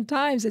million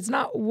times. It's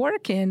not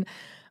working.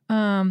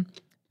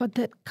 But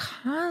that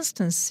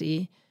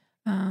constancy,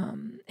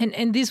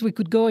 and this we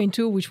could go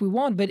into, which we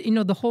won't, but, you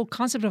know, the whole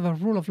concept of a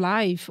rule of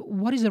life,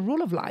 what is a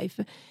rule of life?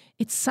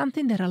 It's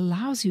something that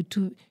allows you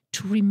to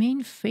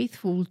remain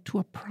faithful to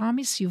a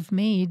promise you've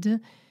made.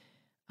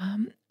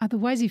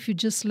 Otherwise, if you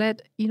just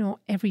let,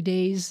 every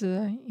day's,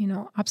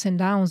 ups and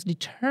downs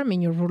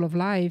determine your rule of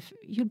life,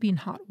 you'll be in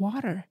hot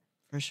water.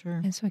 For sure.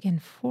 And so again,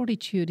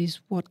 fortitude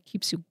is what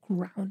keeps you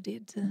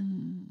grounded.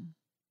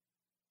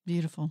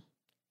 Beautiful.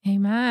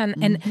 Amen.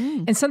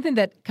 And something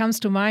that comes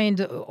to mind,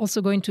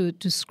 also going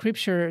to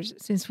Scripture,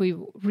 since we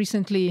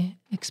recently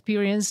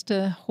experienced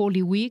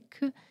Holy Week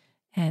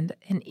and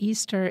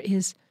Easter,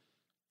 is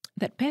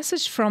that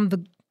passage from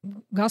the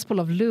Gospel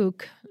of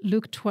Luke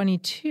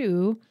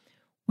 22,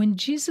 when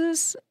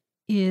Jesus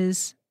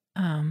is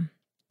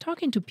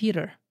talking to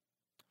Peter,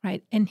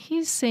 right? And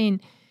he's saying,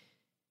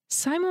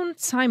 Simon,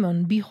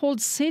 Simon, behold,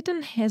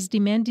 Satan has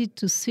demanded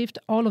to sift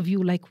all of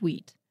you like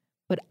wheat.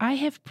 But I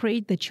have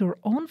prayed that your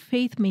own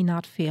faith may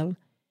not fail.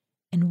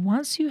 And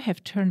once you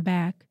have turned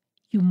back,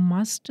 you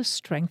must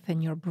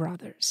strengthen your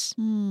brothers.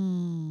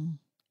 And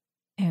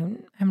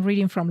I'm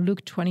reading from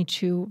Luke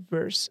 22,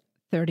 verse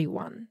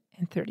 31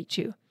 and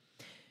 32.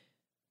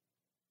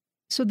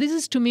 So this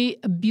is to me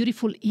a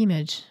beautiful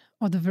image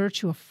of the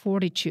virtue of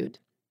fortitude.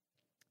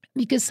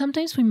 Because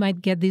sometimes we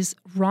might get this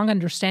wrong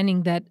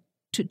understanding that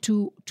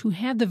to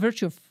have the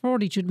virtue of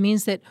fortitude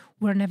means that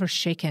we're never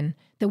shaken,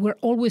 that we're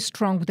always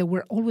strong, that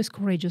we're always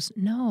courageous.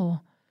 No,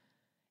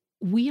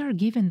 we are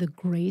given the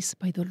grace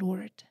by the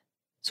Lord.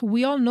 So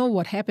we all know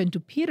what happened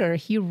to Peter.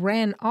 He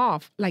ran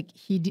off, like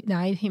he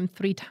denied him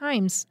 3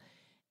 times.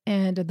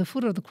 And at the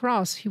foot of the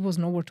cross, he was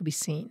nowhere to be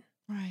seen.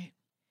 Right.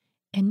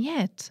 And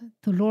yet,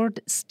 the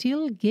Lord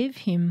still gave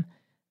him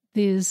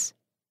this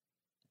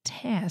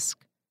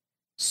task: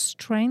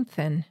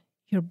 strengthen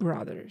your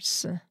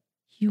brothers.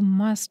 You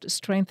must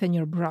strengthen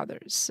your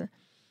brothers.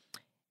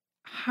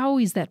 How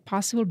is that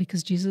possible?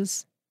 Because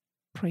Jesus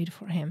prayed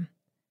for him.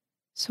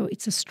 So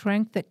it's a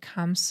strength that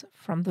comes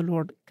from the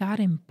Lord. God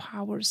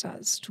empowers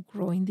us to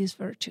grow in these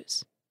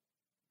virtues.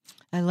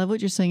 I love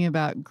what you're saying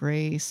about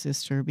grace,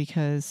 sister,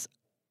 because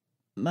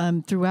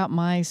throughout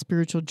my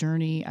spiritual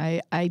journey,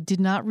 I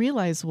did not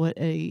realize what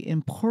an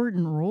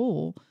important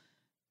role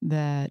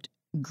that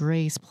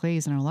grace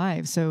plays in our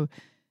lives. So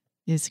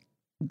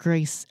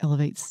grace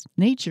elevates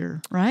nature,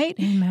 right?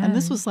 Amen. And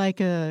this was like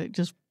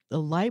just a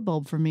light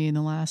bulb for me in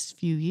the last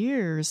few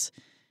years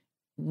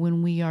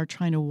when we are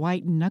trying to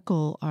white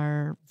knuckle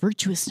our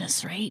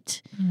virtuousness,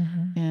 right?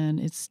 Mm-hmm. And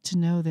it's to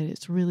know that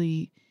it's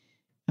really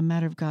a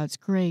matter of God's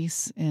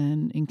grace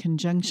and in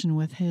conjunction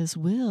with His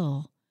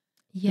will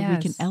that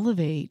we can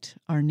elevate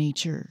our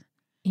nature.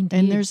 Indeed.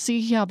 And there's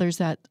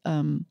that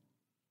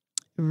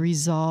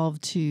resolve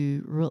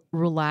to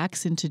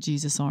relax into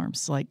Jesus'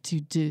 arms, like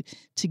to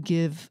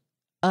give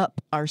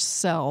up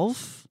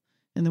ourself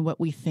and then what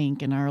we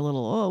think and our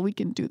little, we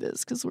can do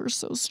this because we're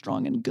so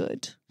strong and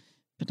good,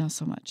 but not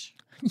so much.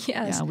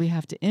 Yes. Yeah, we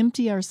have to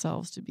empty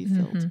ourselves to be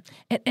filled.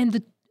 Mm-hmm.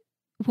 And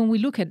when we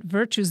look at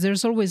virtues,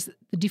 there's always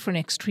the different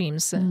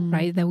extremes,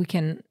 right? That we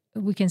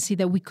can see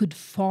that we could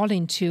fall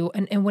into.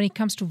 And when it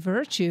comes to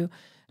virtue,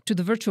 to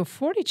the virtue of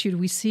fortitude,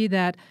 we see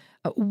that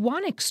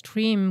one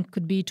extreme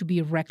could be to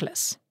be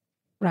reckless,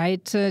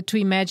 right? To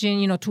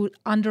imagine, to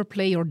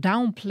underplay or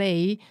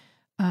downplay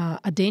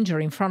a danger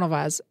in front of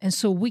us. And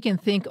so we can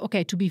think,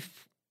 okay,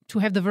 to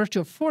have the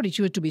virtue of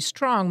fortitude, to be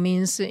strong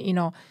means,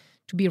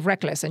 to be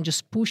reckless and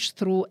just push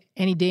through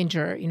any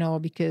danger,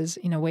 because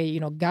in a way,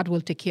 God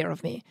will take care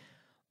of me.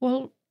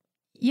 Well,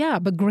 yeah,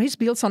 but grace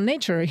builds on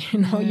nature.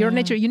 Your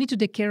nature, you need to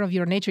take care of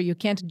your nature. You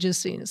can't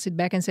just sit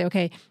back and say,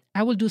 okay,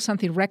 I will do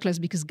something reckless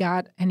because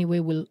God anyway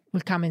will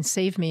come and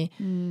save me.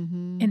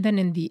 Mm-hmm. And then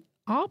in the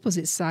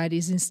opposite side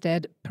is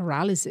instead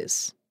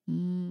paralysis,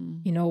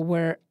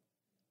 where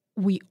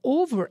we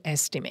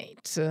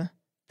overestimate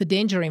the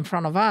danger in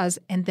front of us,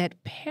 and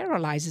that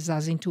paralyzes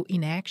us into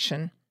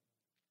inaction.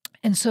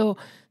 And so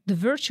the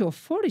virtue of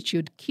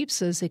fortitude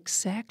keeps us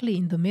exactly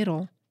in the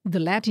middle. The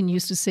Latin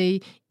used to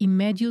say, in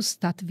medius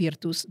stat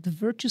virtus, the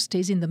virtue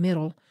stays in the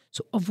middle.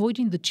 So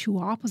avoiding the two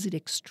opposite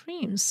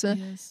extremes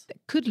that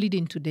could lead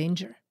into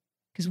danger.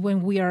 Because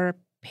when we are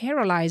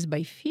paralyzed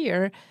by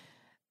fear,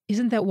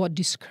 isn't that what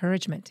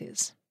discouragement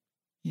is?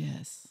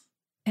 Yes.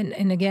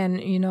 And again,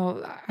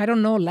 I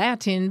don't know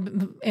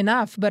Latin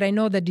enough, but I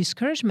know that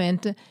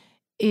discouragement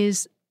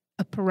is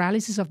a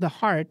paralysis of the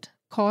heart,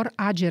 cor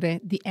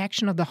agere, the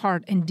action of the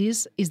heart, and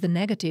this is the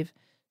negative.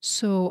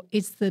 So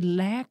it's the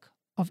lack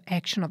of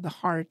action of the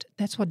heart.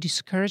 That's what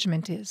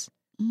discouragement is.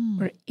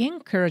 Where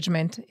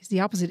encouragement is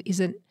the opposite, is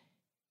an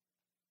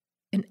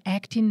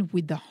acting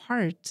with the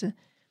heart.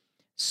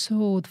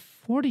 So the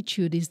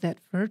fortitude is that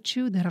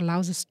virtue that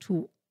allows us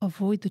to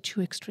avoid the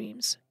two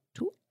extremes,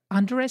 to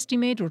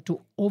underestimate or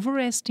to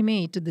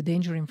overestimate the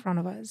danger in front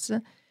of us,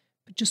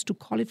 but just to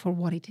call it for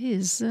what it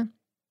is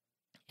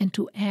and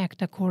to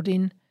act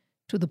according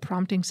to the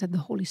promptings that the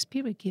Holy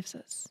Spirit gives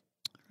us.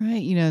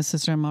 Right. You know,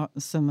 Sister,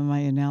 some of my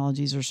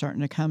analogies are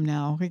starting to come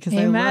now because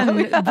Amen. I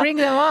love Bring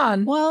them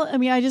on. Well, I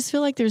mean, I just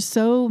feel like there's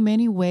so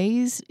many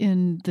ways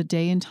in the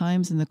day and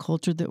times and the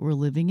culture that we're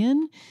living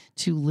in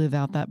to live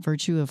out that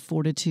virtue of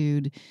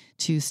fortitude,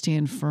 to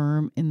stand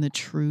firm in the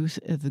truth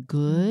of the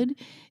good.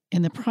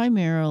 And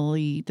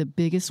primarily the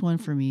biggest one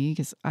for me,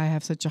 because I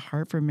have such a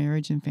heart for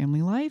marriage and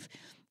family life,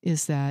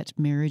 is that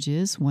marriage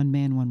is one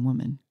man, one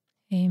woman.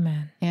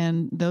 Amen.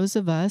 And those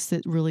of us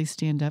that really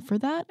stand up for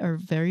that are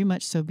very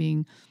much so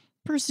being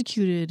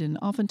persecuted and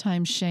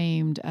oftentimes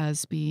shamed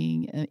as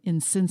being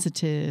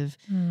insensitive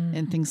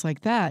and things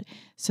like that.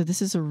 So this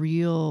is a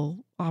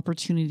real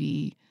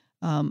opportunity.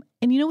 And,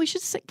 you know, we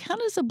should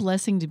count it as a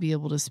blessing to be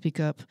able to speak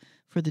up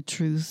for the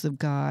truths of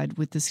God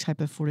with this type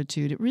of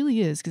fortitude. It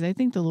really is, because I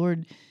think the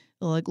Lord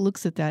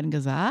looks at that and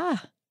goes,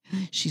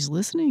 she's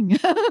listening.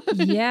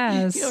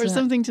 Yes. Or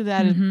something to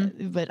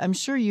that. But I'm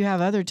sure you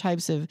have other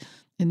types of,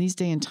 in these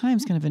day and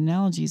times, kind of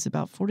analogies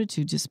about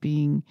fortitude just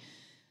being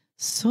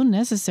so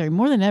necessary,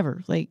 more than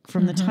ever. Like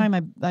from the time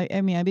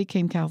I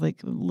became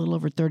Catholic a little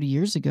over 30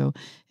 years ago,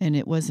 and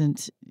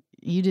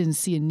you didn't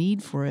see a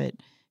need for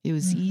it. It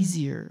was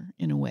easier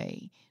in a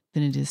way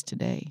than it is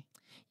today.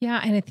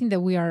 Yeah, and I think that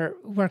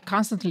we're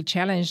constantly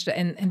challenged,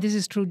 and this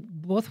is true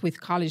both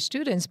with college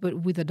students, but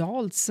with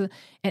adults.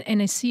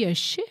 And I see a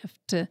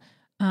shift. You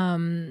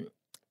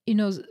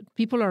know,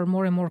 people are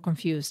more and more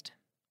confused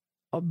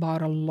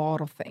about a lot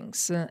of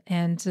things,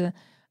 and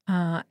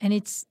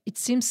it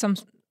seems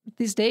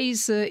these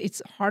days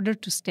it's harder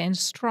to stand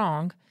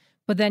strong.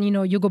 But then, you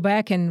know, you go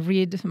back and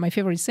read my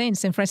favorite saint,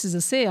 St. Francis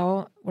of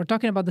Sales. We're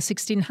talking about the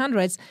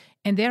 1600s,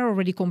 and they're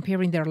already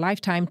comparing their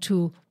lifetime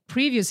to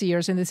previous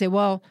years, and they say,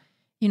 well,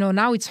 you know,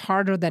 now it's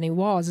harder than it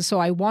was. So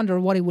I wonder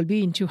what it will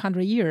be in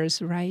 200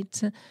 years,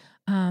 right?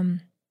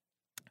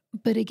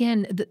 But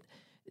again,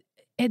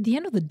 at the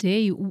end of the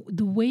day,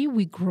 the way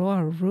we grow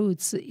our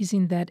roots is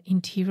in that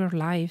interior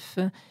life.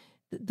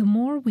 The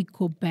more we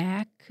go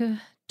back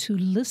to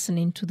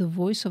listening to the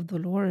voice of the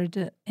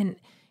Lord, and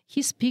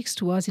He speaks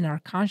to us in our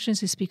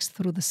conscience, He speaks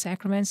through the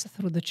sacraments,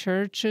 through the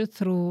church,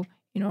 through,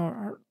 you know,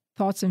 our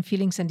thoughts and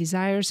feelings and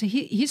desires.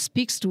 He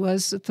speaks to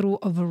us through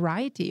a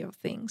variety of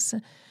things.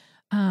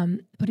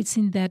 But it's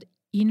in that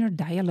inner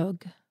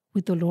dialogue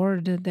with the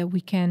Lord that we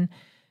can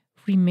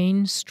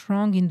remain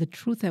strong in the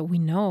truth that we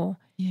know.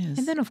 Yes.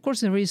 And then, of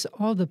course, there is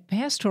all the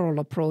pastoral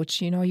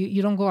approach. You know,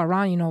 you don't go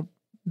around, you know,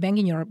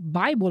 banging your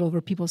Bible over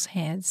people's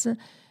heads.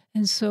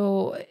 And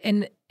so,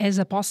 and as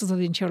apostles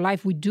into your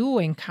life, we do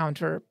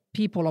encounter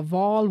people of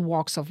all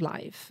walks of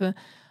life.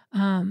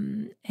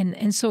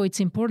 And so it's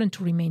important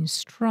to remain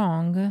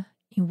strong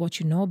in what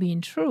you know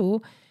being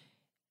true,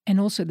 and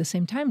also at the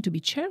same time to be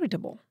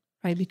charitable.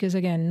 Right, because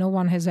again, no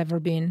one has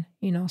ever been,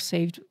 you know,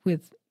 saved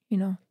with, you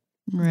know,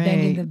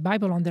 banging the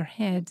Bible on their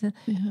head,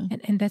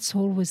 and that's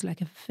always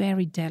like a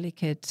very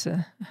delicate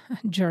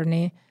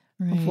journey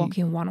of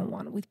walking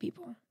one-on-one with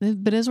people.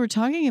 But as we're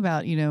talking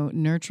about, you know,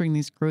 nurturing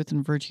these growth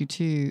and virtue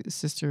too,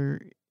 Sister,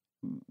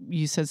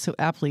 you said so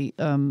aptly,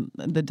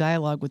 the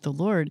dialogue with the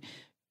Lord.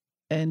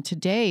 And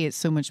today it's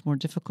so much more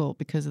difficult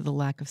because of the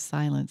lack of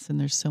silence, and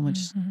there's so much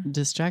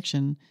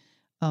distraction.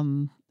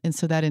 And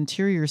so that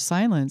interior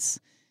silence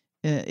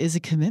is a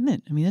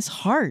commitment. I mean, it's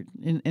hard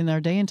in our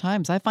day and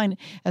times. I find,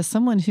 as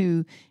someone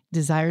who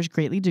desires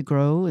greatly to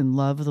grow in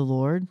love of the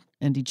Lord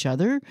and each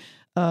other,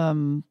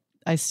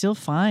 I still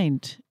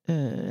find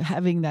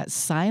having that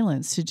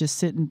silence to just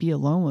sit and be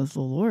alone with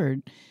the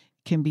Lord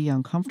can be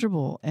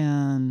uncomfortable,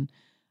 and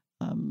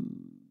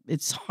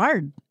it's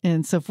hard.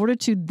 And so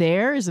fortitude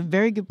there is a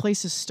very good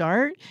place to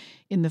start,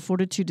 in the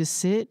fortitude to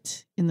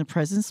sit in the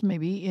presence,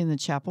 maybe in the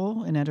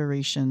chapel in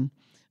adoration,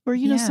 or,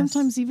 you know,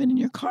 sometimes even in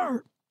your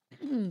car,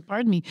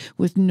 pardon me,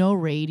 with no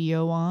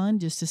radio on,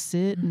 just to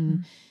sit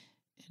and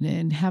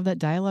have that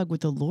dialogue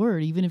with the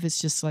Lord, even if it's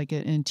just like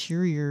an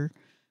interior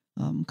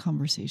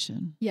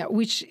conversation. Yeah,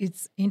 which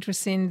it's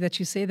interesting that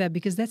you say that,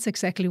 because that's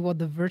exactly what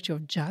the virtue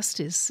of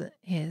justice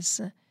is.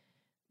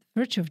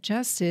 Virtue of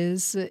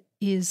justice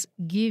is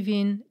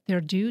giving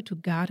their due to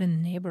God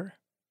and neighbor.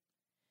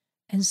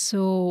 And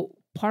so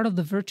part of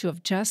the virtue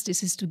of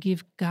justice is to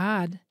give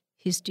God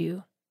His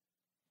due.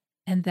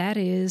 And that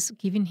is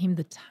giving Him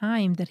the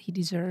time that He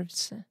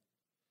deserves.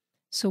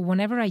 So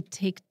whenever I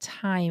take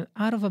time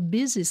out of a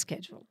busy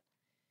schedule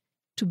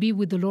to be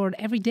with the Lord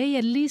every day,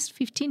 at least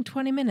 15,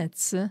 20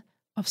 minutes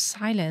of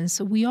silence,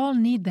 we all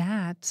need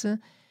that.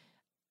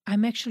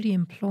 I'm actually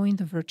employing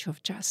the virtue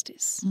of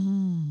justice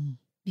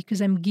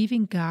because I'm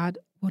giving God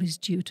what is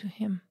due to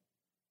Him.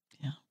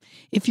 Yeah.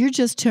 If you're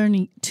just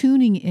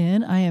tuning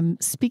in, I am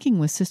speaking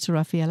with Sister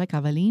Raffaella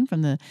Cavallin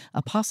from the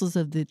Apostles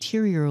of the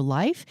Interior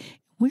Life.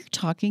 We're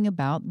talking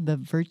about the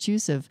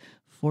virtues of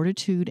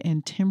fortitude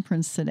and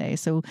temperance today.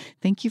 So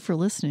thank you for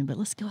listening, but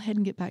let's go ahead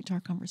and get back to our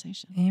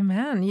conversation.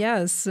 Amen.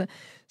 Yes.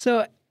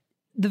 So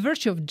the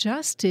virtue of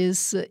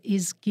justice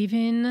is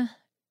giving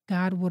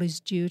God what is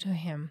due to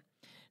Him.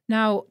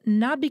 Now,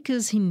 not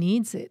because He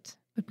needs it,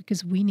 but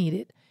because we need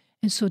it.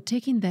 And so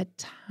taking that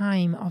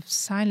time of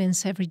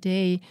silence every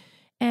day,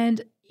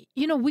 and,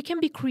 we can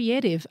be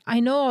creative. I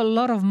know a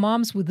lot of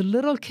moms with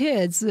little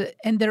kids,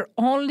 and their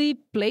only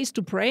place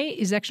to pray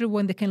is actually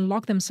when they can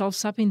lock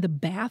themselves up in the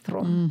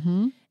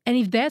bathroom. And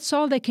if that's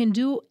all they can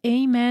do,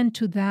 amen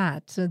to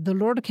that. The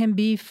Lord can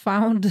be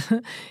found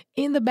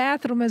in the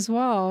bathroom as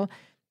well.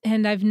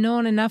 And I've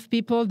known enough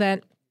people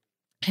that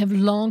have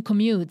long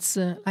commutes,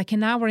 like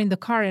an hour in the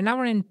car, an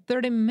hour and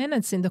 30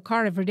 minutes in the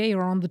car every day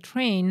or on the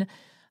train.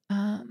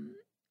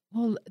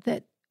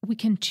 That we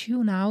can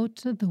tune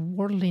out the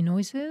worldly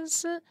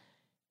noises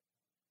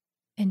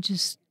and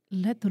just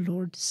let the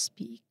Lord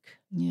speak.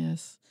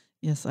 Yes.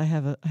 I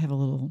have a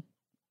little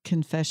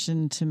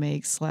confession to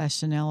make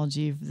 /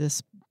 analogy of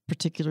this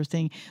particular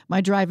thing.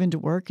 My drive into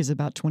work is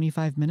about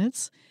 25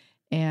 minutes,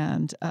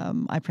 and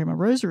I pray my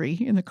rosary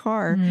in the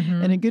car.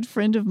 And a good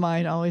friend of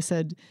mine always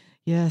said,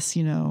 yes,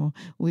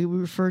 we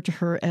refer to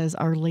her as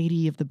Our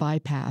Lady of the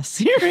Bypass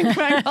here in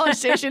College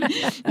Station,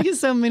 because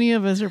so many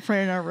of us are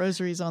praying our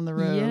rosaries on the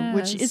road,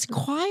 which is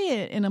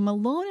quiet, and I'm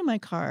alone in my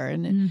car.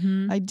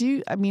 And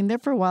there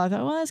for a while I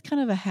thought, well, that's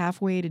kind of a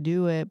halfway to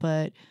do it,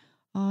 but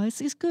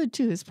it's good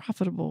too. It's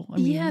profitable.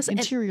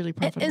 Interiorly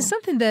profitable. And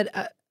something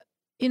that,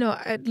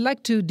 I'd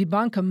like to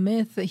debunk a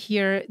myth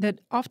here that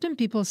often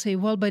people say,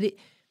 well, but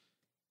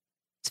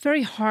it's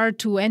very hard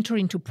to enter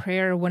into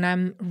prayer when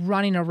I'm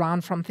running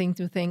around from thing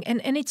to thing.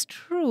 And it's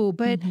true,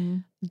 but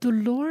the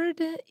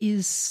Lord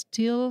is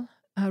still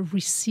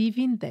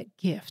receiving that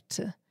gift.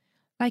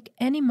 Like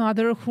any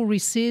mother who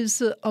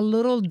receives a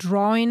little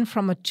drawing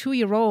from a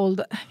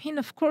 2-year-old,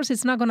 of course,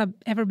 it's not going to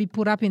ever be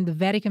put up in the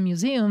Vatican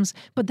museums,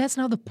 but that's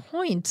not the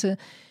point.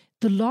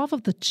 The love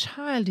of the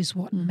child is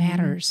what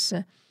matters.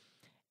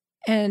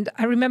 And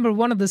I remember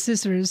one of the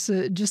sisters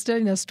just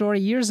telling a story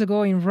years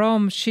ago in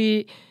Rome.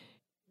 She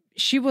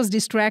was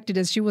distracted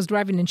as she was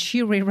driving, and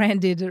she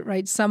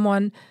rear-ended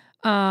someone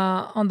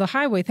on the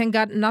highway. Thank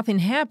God nothing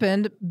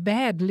happened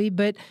badly,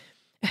 but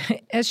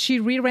as she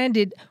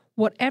rear-ended,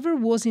 whatever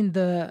was in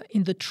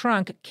the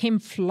trunk came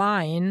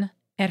flying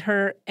at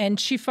her, and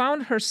she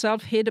found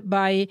herself hit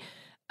by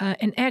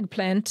an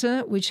eggplant,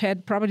 which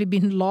had probably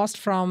been lost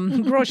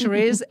from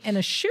groceries, and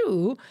a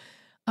shoe.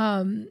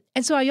 And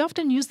so I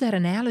often use that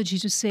analogy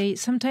to say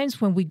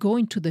sometimes when we go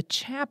into the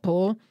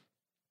chapel,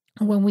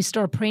 when we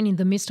start praying in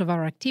the midst of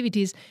our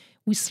activities,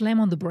 we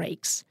slam on the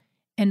brakes.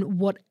 And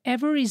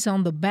whatever is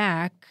on the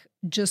back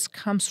just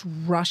comes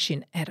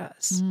rushing at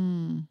us.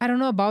 I don't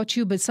know about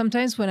you, but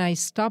sometimes when I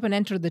stop and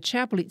enter the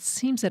chapel, it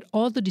seems that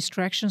all the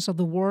distractions of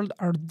the world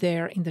are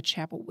there in the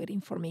chapel waiting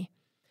for me.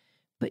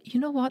 But you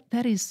know what?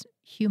 That is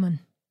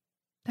human.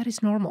 That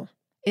is normal.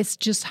 It's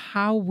just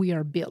how we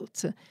are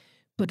built.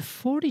 But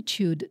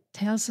Fortitude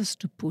tells us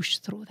to push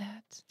through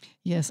that.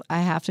 Yes,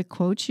 I have to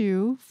quote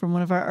you from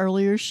one of our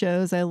earlier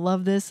shows. I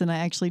love this, and I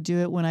actually do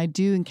it when I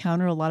do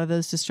encounter a lot of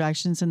those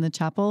distractions in the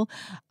chapel.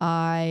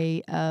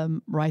 I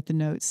write the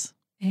notes.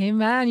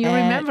 Amen. You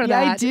remember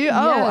that. I do. Yes.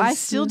 Oh, I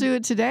still do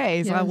it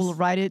today. So Yes. I will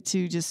write it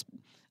to just,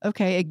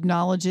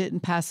 acknowledge it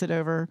and pass it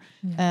over.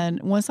 Yeah.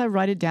 And once I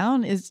write it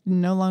down, it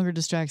no longer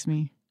distracts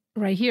me.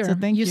 Right here. So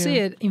thank you. See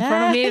it in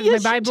front of me,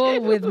 yes, my Bible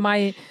with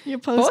my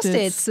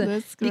Post-its.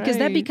 That's great. Because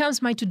that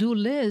becomes my to-do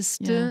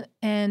list. Yeah.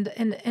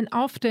 And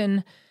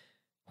often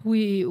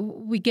we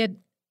get,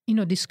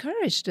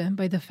 discouraged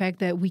by the fact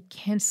that we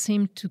can't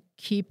seem to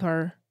keep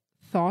our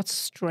thoughts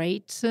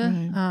straight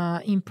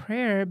in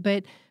prayer.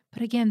 But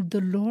again,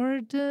 the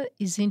Lord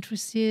is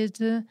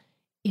interested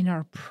in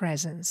our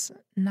presence,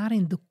 not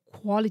in the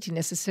quality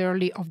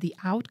necessarily of the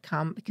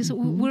outcome, because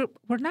we're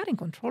not in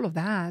control of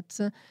that.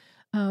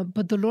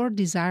 But the Lord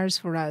desires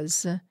for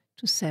us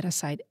to set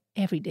aside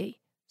every day,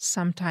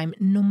 sometime,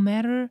 no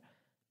matter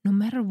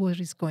what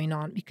is going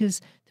on,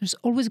 because there's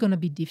always going to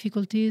be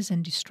difficulties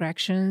and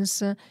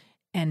distractions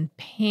and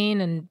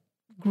pain and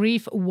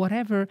grief,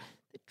 whatever,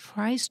 that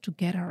tries to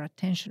get our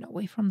attention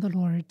away from the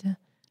Lord.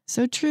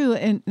 So true.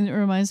 And it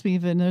reminds me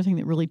of another thing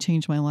that really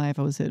changed my life.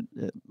 I was at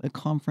a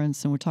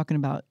conference, and we're talking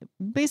about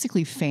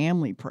basically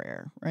family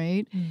prayer,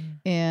 right?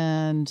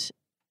 And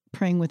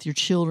praying with your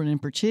children in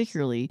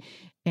particularly.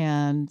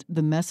 And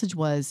the message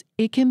was,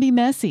 it can be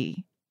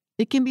messy.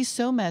 It can be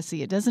so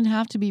messy. It doesn't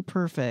have to be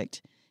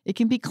perfect. It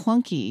can be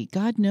clunky.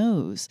 God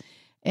knows.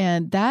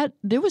 And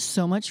there was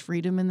so much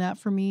freedom in that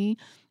for me.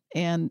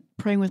 And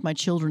praying with my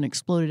children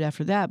exploded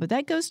after that. But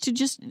that goes to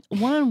just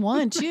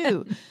one-on-one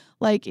too.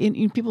 Like,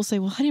 people say,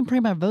 well, I didn't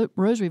pray my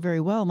rosary very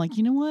well. I'm like,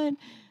 you know what?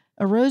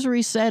 A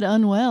rosary said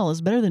unwell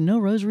is better than no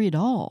rosary at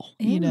all.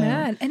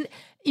 Amen. And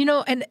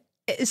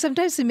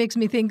sometimes it makes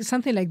me think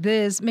something like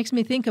this, makes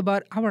me think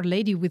about Our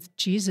Lady with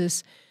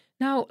Jesus.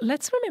 Now,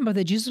 let's remember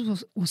that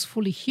Jesus was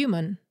fully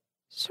human,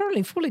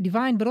 certainly fully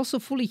divine, but also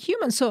fully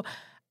human. So,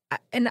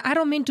 and I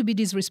don't mean to be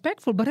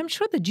disrespectful, but I'm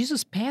sure that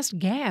Jesus passed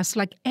gas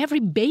like every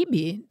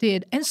baby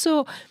did. And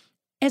so,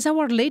 as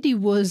Our Lady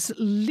was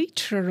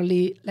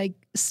literally like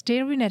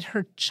staring at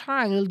her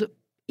child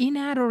in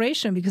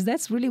adoration, because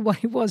that's really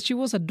what it was. She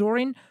was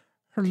adoring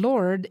her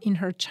Lord in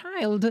her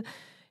child.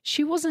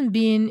 She wasn't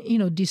being,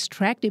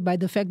 distracted by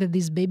the fact that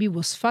this baby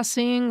was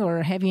fussing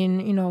or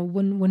having,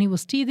 when he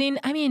was teething.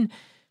 I mean,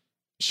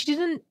 she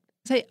didn't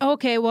say,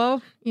 okay,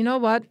 well, you know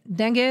what?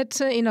 Dang it.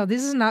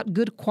 This is not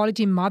good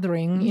quality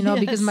mothering,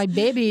 because my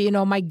baby,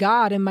 my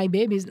God and my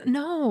babies.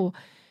 No.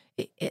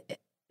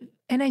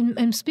 And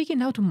I'm speaking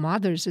now to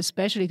mothers,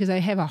 especially because I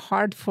have a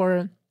heart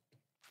for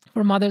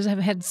mothers. I've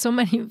had so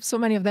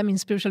many of them in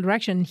spiritual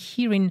direction,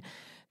 hearing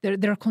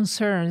their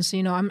concerns.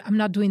 I'm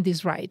not doing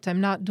this right. I'm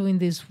not doing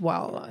this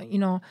well.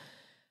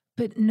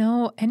 But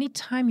no,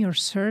 anytime you're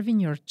serving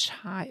your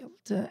child,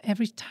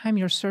 every time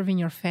you're serving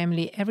your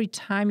family, every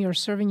time you're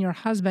serving your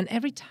husband,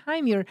 every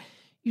time you're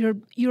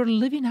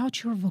living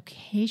out your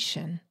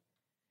vocation,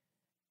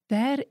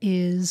 that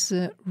is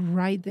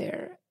right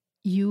there,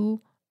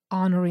 you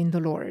honoring the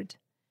Lord.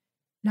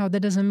 Now,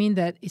 that doesn't mean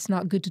that it's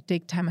not good to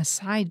take time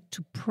aside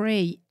to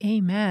pray.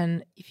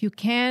 Amen. If you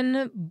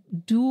can,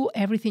 do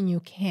everything you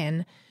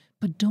can,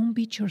 but don't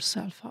beat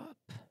yourself up.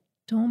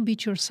 Don't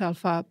beat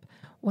yourself up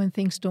when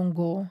things don't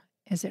go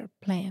as they're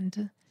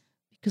planned.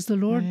 Because the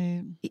Lord,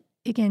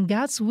 again,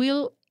 God's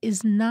will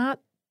is not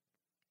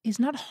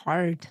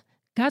hard.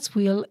 God's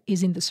will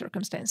is in the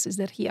circumstances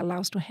that He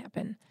allows to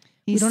happen.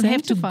 He's we don't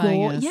have to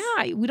sanctifying go. us.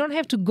 Yeah, we don't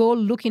have to go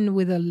looking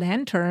with a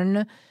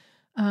lantern.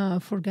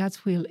 For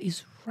God's will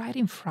is right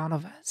in front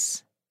of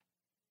us.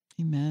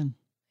 Amen.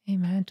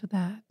 Amen to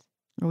that.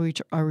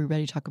 Are we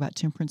ready to talk about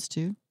temperance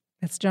too?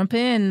 Let's jump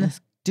in.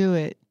 Let's do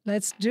it.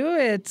 Let's do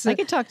it. I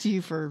could talk to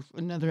you for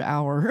another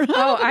hour.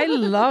 Oh, I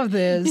love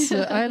this.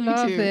 Yeah, I me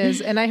love too.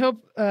 this. And I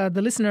hope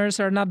the listeners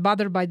are not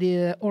bothered by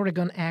the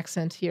Oregon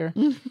accent here.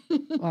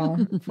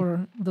 Well,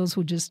 for those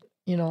who just,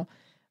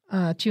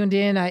 tuned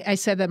in, I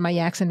said that my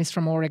accent is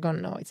from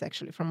Oregon. No, it's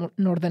actually from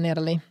Northern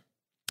Italy.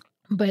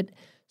 But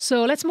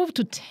so let's move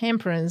to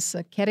temperance,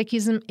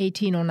 Catechism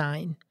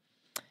 1809.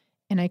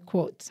 And I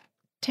quote,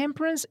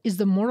 "Temperance is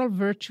the moral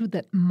virtue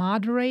that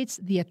moderates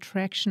the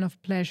attraction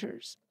of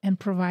pleasures and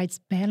provides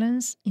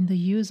balance in the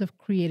use of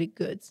created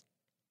goods.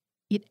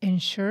 It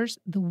ensures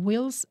the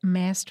will's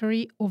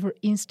mastery over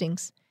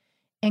instincts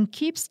and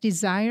keeps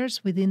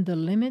desires within the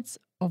limits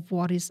of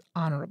what is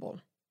honorable."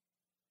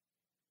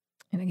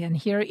 And again,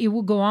 here it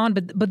will go on,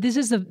 but this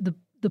is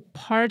the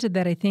part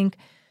that I think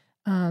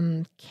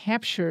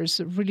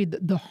captures really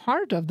the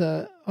heart of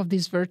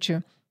this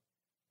virtue.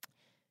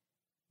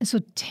 And so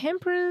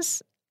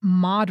temperance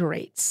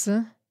moderates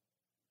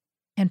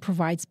and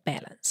provides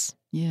balance.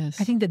 Yes.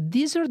 I think that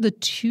these are the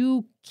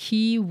two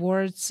key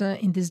words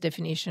in this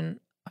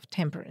definition of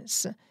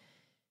temperance,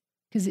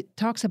 because it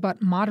talks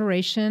about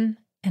moderation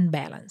and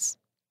balance.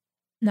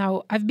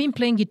 Now, I've been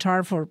playing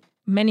guitar for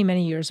many,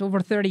 many years, over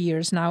 30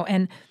 years now,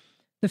 and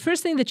the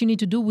first thing that you need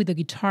to do with the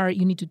guitar,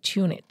 you need to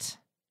tune it,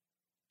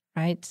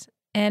 right?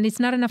 And it's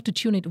not enough to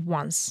tune it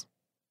once.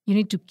 You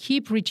need to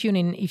keep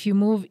retuning. If you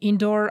move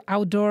indoor,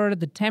 outdoor,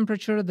 the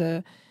temperature,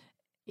 the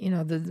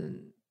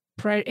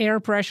air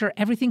pressure,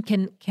 everything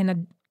can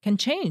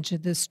change.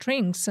 The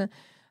strings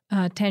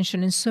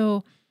tension, and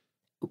so.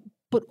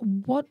 But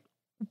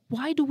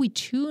why do we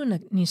tune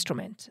an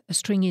instrument, a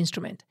string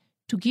instrument,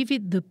 to give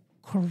it the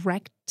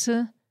correct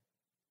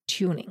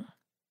tuning?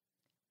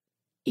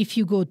 If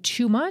you go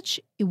too much,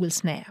 it will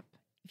snap.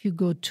 If you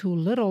go too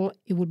little,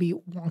 it will be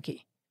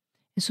wonky.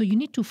 And so you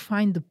need to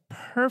find the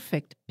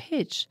perfect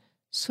pitch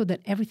so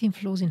that everything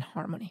flows in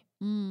harmony.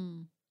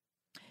 Mm.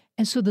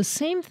 And so the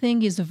same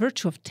thing is the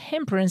virtue of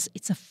temperance.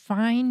 It's a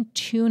fine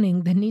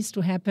tuning that needs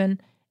to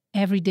happen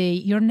every day.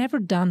 You're never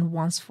done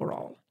once for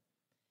all.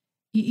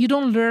 You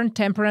don't learn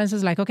temperance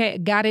as like, okay,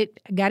 got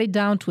it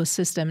down to a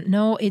system.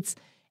 No, it's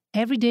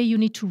every day you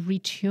need to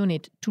retune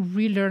it, to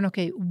relearn,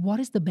 okay,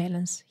 what is the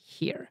balance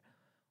here?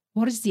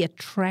 What is the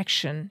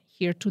attraction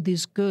here to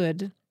this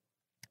good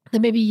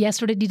that maybe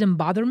yesterday didn't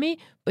bother me,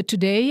 but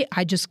today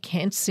I just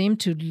can't seem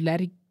to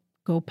let it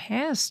go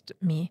past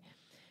me?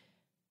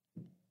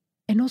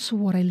 And also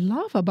what I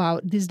love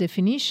about this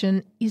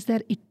definition is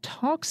that it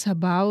talks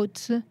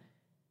about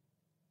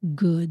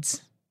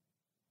goods.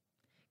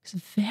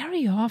 Because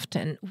very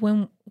often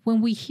when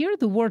we hear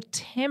the word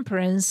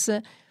temperance,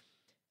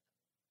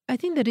 I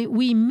think that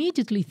we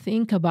immediately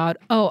think about,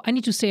 oh, I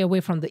need to stay away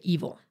from the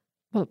evil.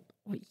 Well,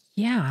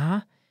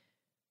 yeah,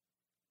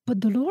 but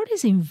the Lord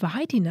is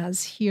inviting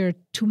us here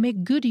to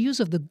make good use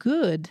of the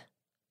good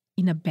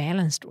in a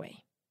balanced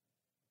way.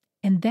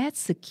 And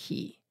that's the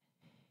key,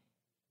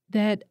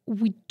 that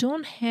we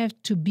don't have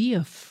to be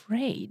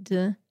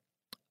afraid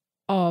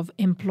of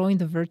employing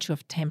the virtue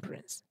of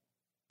temperance.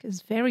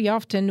 Because very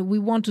often we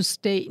want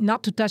to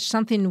not to touch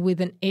something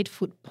with an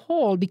 8-foot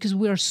pole because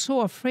we are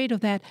so afraid of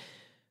that.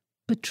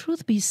 But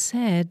truth be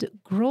said,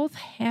 growth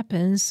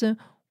happens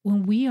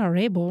when we are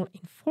able,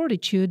 in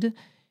fortitude,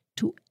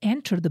 to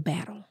enter the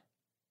battle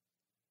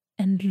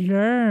and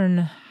learn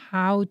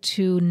how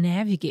to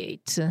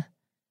navigate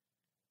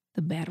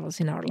the battles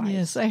in our lives.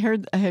 Yes, I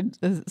had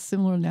a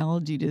similar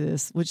analogy to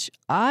this, which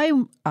I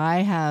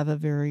have a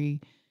very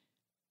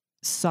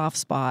soft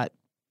spot,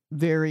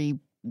 very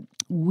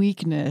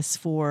weakness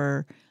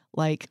for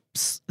like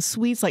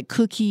sweets like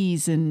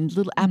cookies and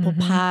little apple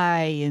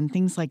pie and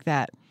things like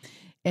that.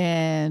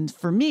 And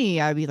for me,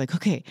 I'd be like,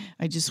 okay,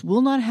 I just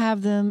will not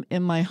have them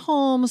in my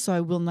home, so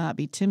I will not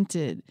be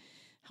tempted.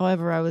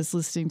 However, I was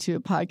listening to a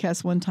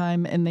podcast one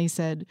time and they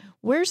said,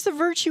 where's the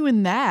virtue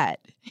in that?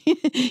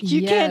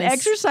 You can't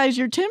exercise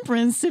your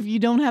temperance if you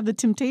don't have the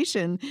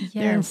temptation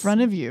there in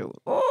front of you.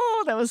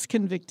 Oh, that was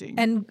convicting.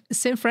 And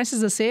St.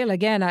 Francis of Sales,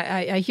 again,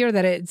 I hear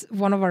that it's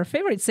one of our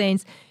favorite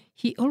saints.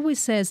 He always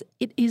says,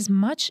 it is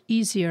much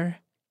easier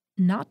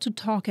not to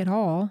talk at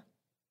all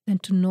than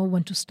to know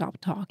when to stop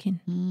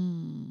talking.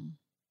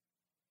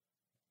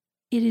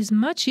 It is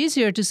much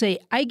easier to say,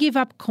 I give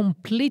up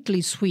completely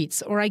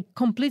sweets, or I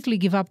completely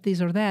give up this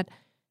or that,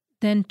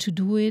 than to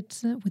do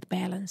it with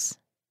balance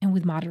and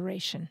with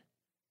moderation.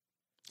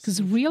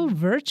 Because real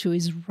virtue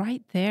is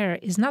right there,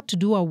 is not to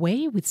do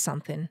away with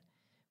something,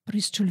 but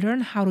is to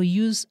learn how to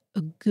use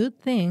a good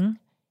thing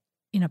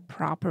in a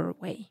proper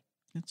way.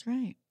 That's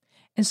right.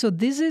 And so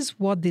this is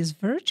what this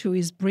virtue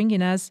is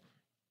bringing us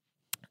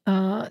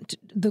to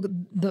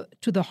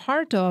the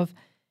heart of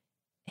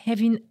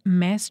having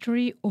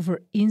mastery over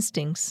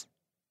instincts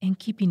and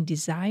keeping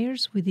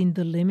desires within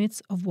the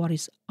limits of what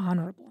is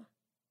honorable.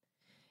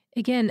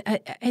 Again,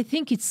 I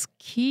think it's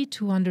key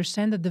to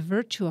understand that the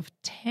virtue of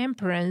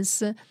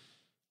temperance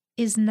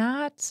is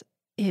not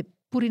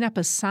putting up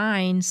a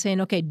sign saying,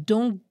 okay,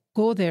 don't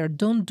go there,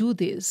 don't do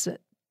this,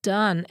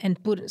 done,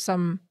 and put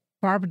some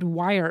barbed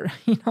wire,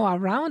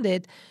 around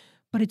it.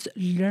 But it's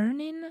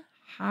learning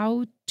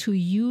how to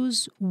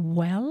use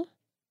well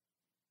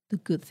the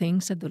good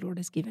things that the Lord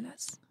has given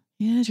us.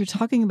 Yeah, as you're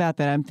talking about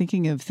that, I'm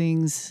thinking of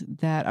things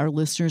that our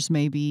listeners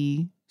may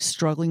be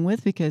struggling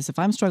with, because if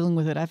I'm struggling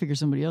with it, I figure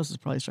somebody else is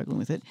probably struggling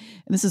with it.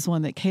 And this is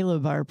one that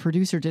Caleb, our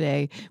producer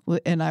today,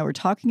 and I were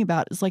talking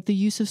about. It's like the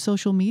use of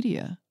social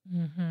media,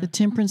 the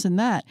temperance in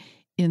that.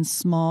 In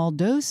small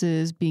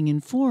doses, being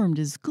informed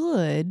is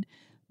good,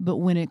 but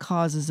when it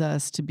causes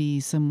us to be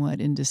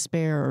somewhat in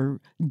despair or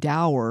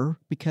dour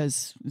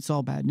because it's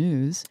all bad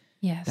news,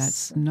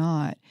 that's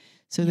not.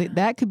 So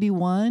that could be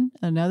one.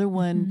 Another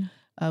one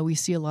we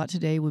see a lot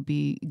today would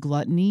be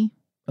gluttony,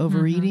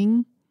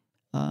 overeating.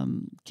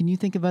 Can you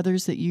think of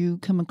others that you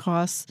come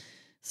across,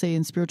 say,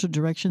 in spiritual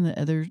direction, that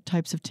other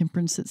types of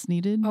temperance that's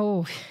needed?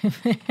 Oh,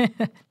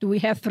 do we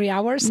have 3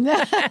 hours?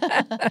 But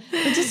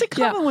just a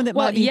common one that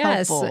might be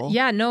helpful.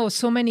 Yeah, no,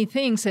 so many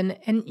things. And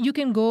you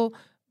can go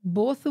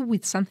both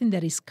with something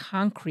that is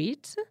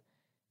concrete,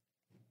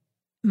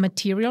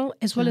 material,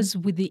 as well as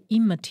with the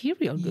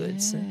immaterial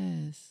goods,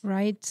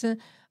 right?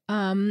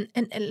 And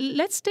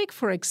let's take,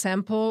 for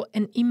example,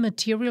 an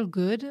immaterial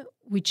good,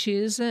 which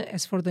is,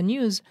 as for the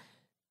news,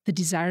 the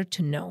desire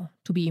to know,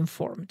 to be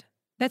informed.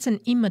 That's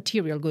an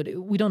immaterial good.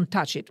 We don't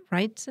touch it,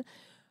 right?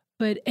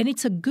 And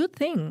it's a good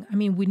thing. I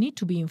mean, we need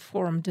to be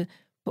informed.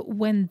 But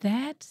when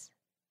that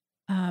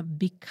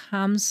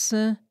becomes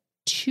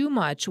too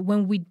much,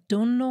 when we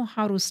don't know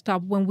how to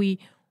stop, when we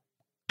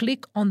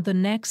click on the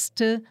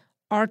next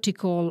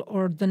article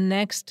or the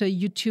next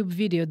YouTube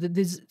video,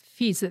 these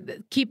feeds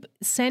that keep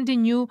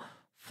sending you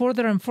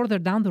further and further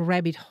down the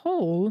rabbit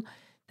hole,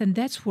 then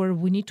that's where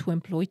we need to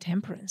employ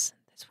temperance.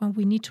 That's when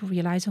we need to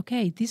realize,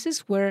 okay, this is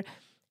where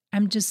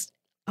I'm just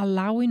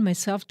allowing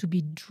myself to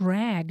be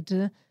dragged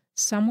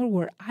somewhere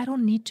where I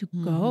don't need to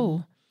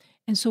go.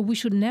 And so we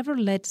should never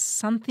let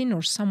something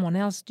or someone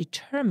else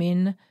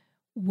determine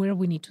where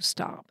we need to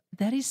stop.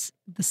 That is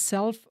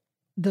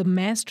the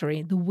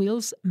mastery, the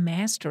will's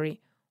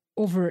mastery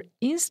over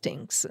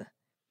instincts.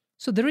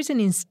 So there is an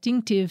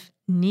instinctive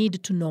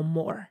need to know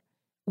more,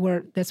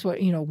 that's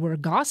where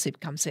gossip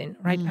comes in,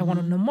 right? I want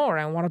to know more.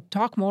 I want to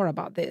talk more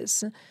about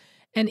this.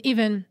 And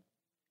even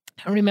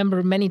I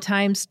remember many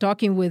times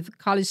talking with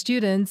college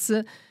students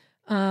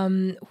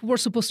who were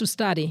supposed to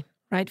study,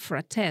 right, for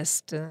a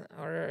test or,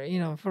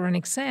 for an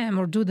exam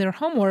or do their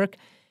homework.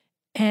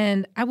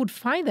 And I would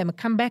find them,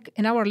 come back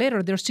an hour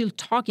later, they're still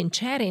talking,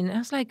 chatting. And I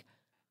was like,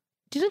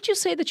 didn't you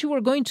say that you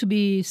were going to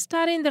be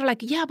studying? They're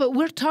like, yeah, but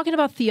we're talking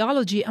about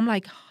theology. I'm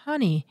like,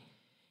 honey,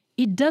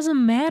 it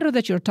doesn't matter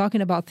that you're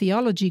talking about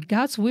theology.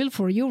 God's will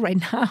for you right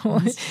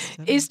now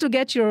is to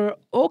get your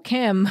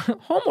OChem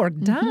homework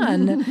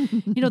done.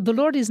 The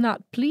Lord is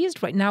not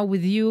pleased right now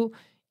with you,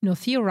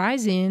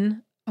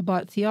 theorizing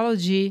about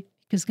theology,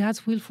 because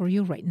God's will for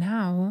you right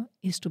now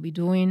is to be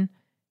doing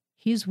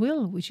His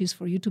will, which is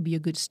for you to be a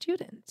good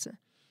student.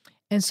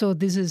 And so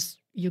this is,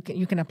 you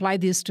can apply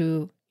this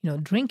to,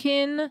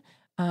 drinking,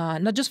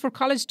 not just for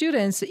college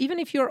students. Even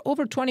if you're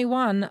over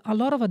 21, a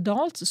lot of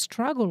adults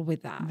struggle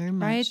with that, very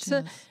much, right?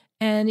 Yes.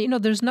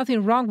 And, there's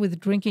nothing wrong with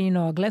drinking,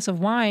 a glass of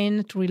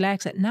wine to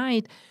relax at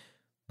night.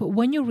 But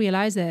when you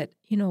realize that,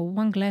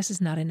 one glass is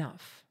not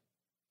enough,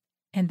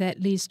 and that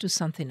leads to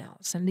something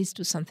else and leads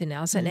to something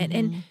else,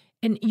 and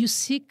you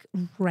seek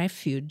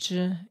refuge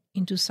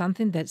into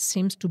something that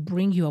seems to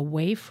bring you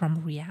away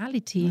from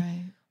reality,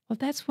 right. Well,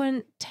 that's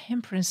when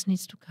temperance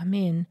needs to come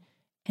in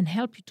and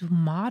help you to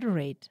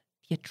moderate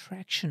the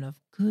attraction of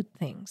good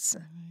things.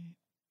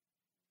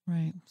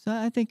 Right. So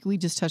I think we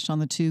just touched on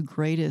the two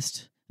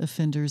greatest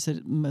offenders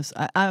that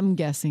I'm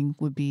guessing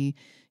would be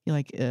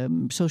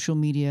social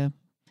media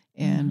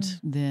and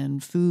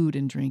then food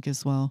and drink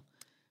as well.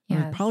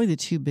 Yes. Probably the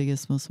two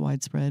biggest, most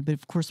widespread. But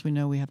of course, we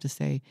know we have to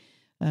say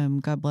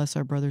God bless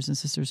our brothers and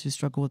sisters who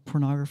struggle with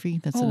pornography.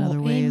 That's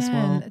another way as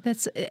well.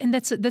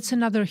 That's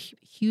another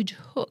huge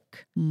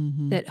hook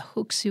that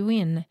hooks you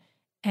in,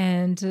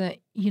 and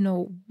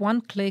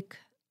one click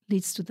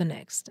leads to the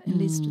next and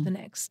leads to the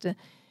next,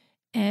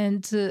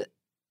 and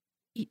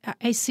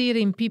I see it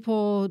in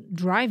people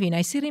driving.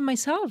 I see it in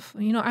myself.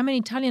 I'm an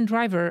Italian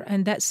driver,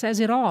 and that says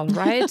it all,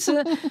 right?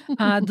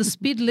 The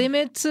speed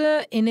limit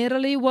in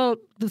Italy, well,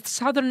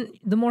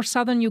 the more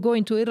southern you go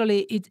into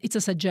Italy, it's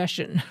a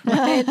suggestion,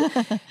 right?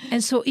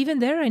 And so even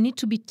there, I need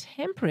to be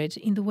temperate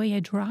in the way I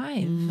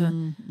drive.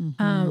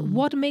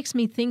 What makes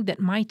me think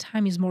that my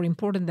time is more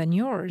important than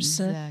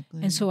yours?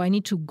 Exactly. And so I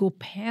need to go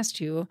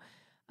past you.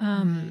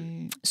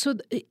 So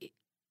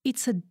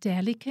it's a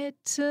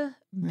delicate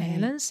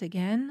balance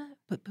again,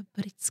 but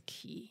it's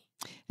key.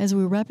 As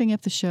we're wrapping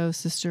up the show,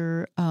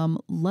 Sister,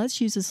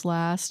 let's use this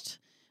last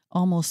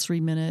almost 3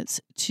 minutes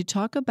to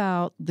talk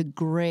about the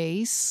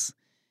grace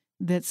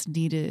that's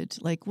needed.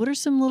 Like, what are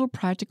some little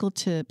practical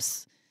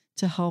tips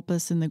to help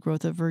us in the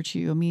growth of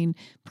virtue? I mean,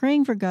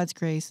 praying for God's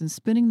grace and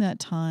spending that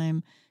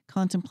time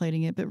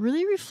contemplating it, but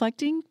really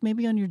reflecting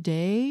maybe on your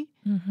day.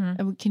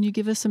 Can you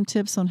give us some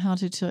tips on how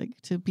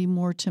to be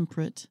more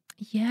temperate?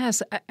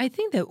 Yes, I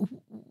think that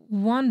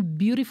one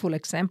beautiful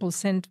example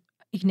St.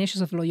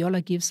 Ignatius of Loyola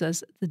gives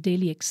us, the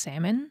daily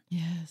examen.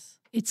 Yes.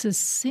 It's a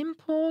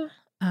simple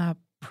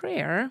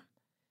prayer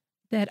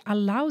that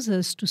allows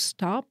us to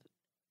stop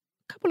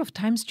a couple of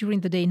times during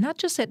the day, not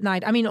just at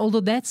night. I mean,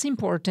 although that's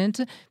important,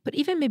 but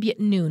even maybe at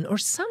noon or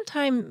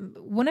sometime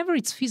whenever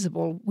it's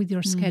feasible with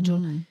your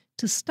schedule,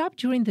 to stop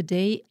during the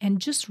day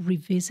and just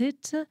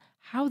revisit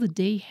how the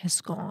day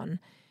has gone.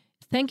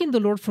 Thanking the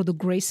Lord for the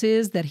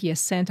graces that He has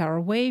sent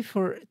our way,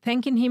 for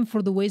thanking Him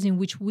for the ways in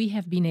which we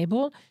have been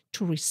able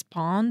to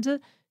respond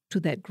to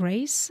that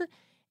grace,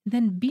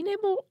 then being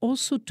able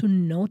also to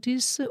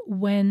notice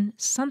when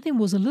something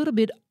was a little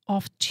bit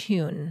off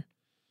tune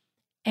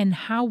and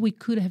how we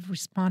could have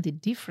responded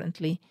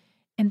differently.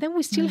 And then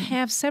we still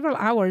have several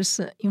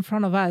hours in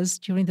front of us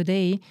during the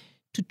day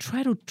to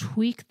try to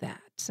tweak that.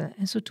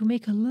 And so to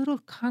make a little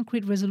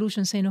concrete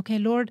resolution saying, okay,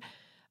 Lord,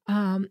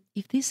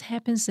 if this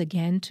happens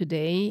again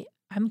today,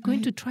 I'm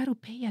going to try to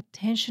pay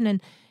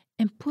attention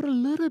and put a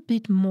little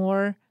bit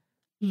more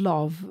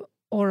love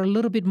or a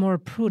little bit more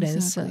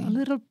prudence, a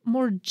little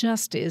more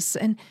justice.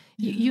 And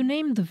you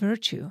name the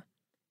virtue.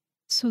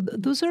 So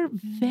those are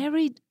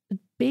very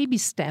baby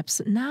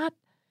steps. Not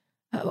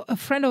a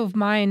friend of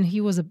mine, he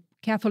was a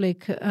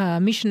Catholic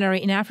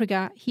missionary in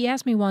Africa. He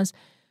asked me once,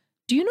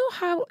 do you know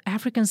how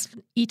Africans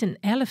eat an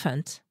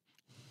elephant?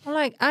 I'm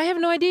like, I have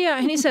no idea.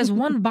 And he says,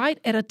 one bite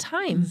at a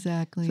time.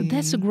 Exactly. So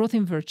that's a growth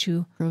in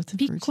virtue. Growth in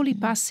Piccoli virtue.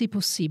 passi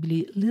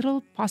possibili,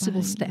 little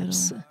possible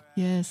steps.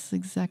 Yes,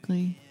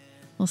 exactly.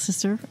 Well,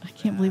 Sister, I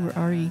can't believe we're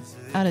already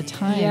out of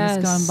time. Yes.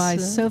 It's gone by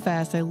so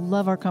fast. I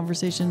love our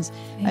conversations.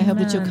 Amen. I hope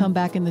that you'll come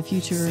back in the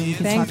future and we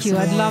can talk Thank you.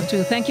 some I'd more. love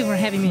to. Thank you for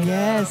having me.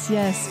 Yes,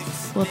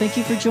 yes. Well, thank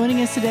you for joining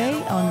us today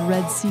on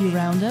Red Sea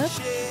Roundup.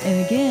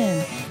 And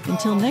again,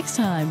 until next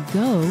time,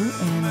 go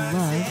and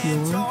love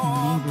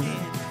your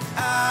neighbor.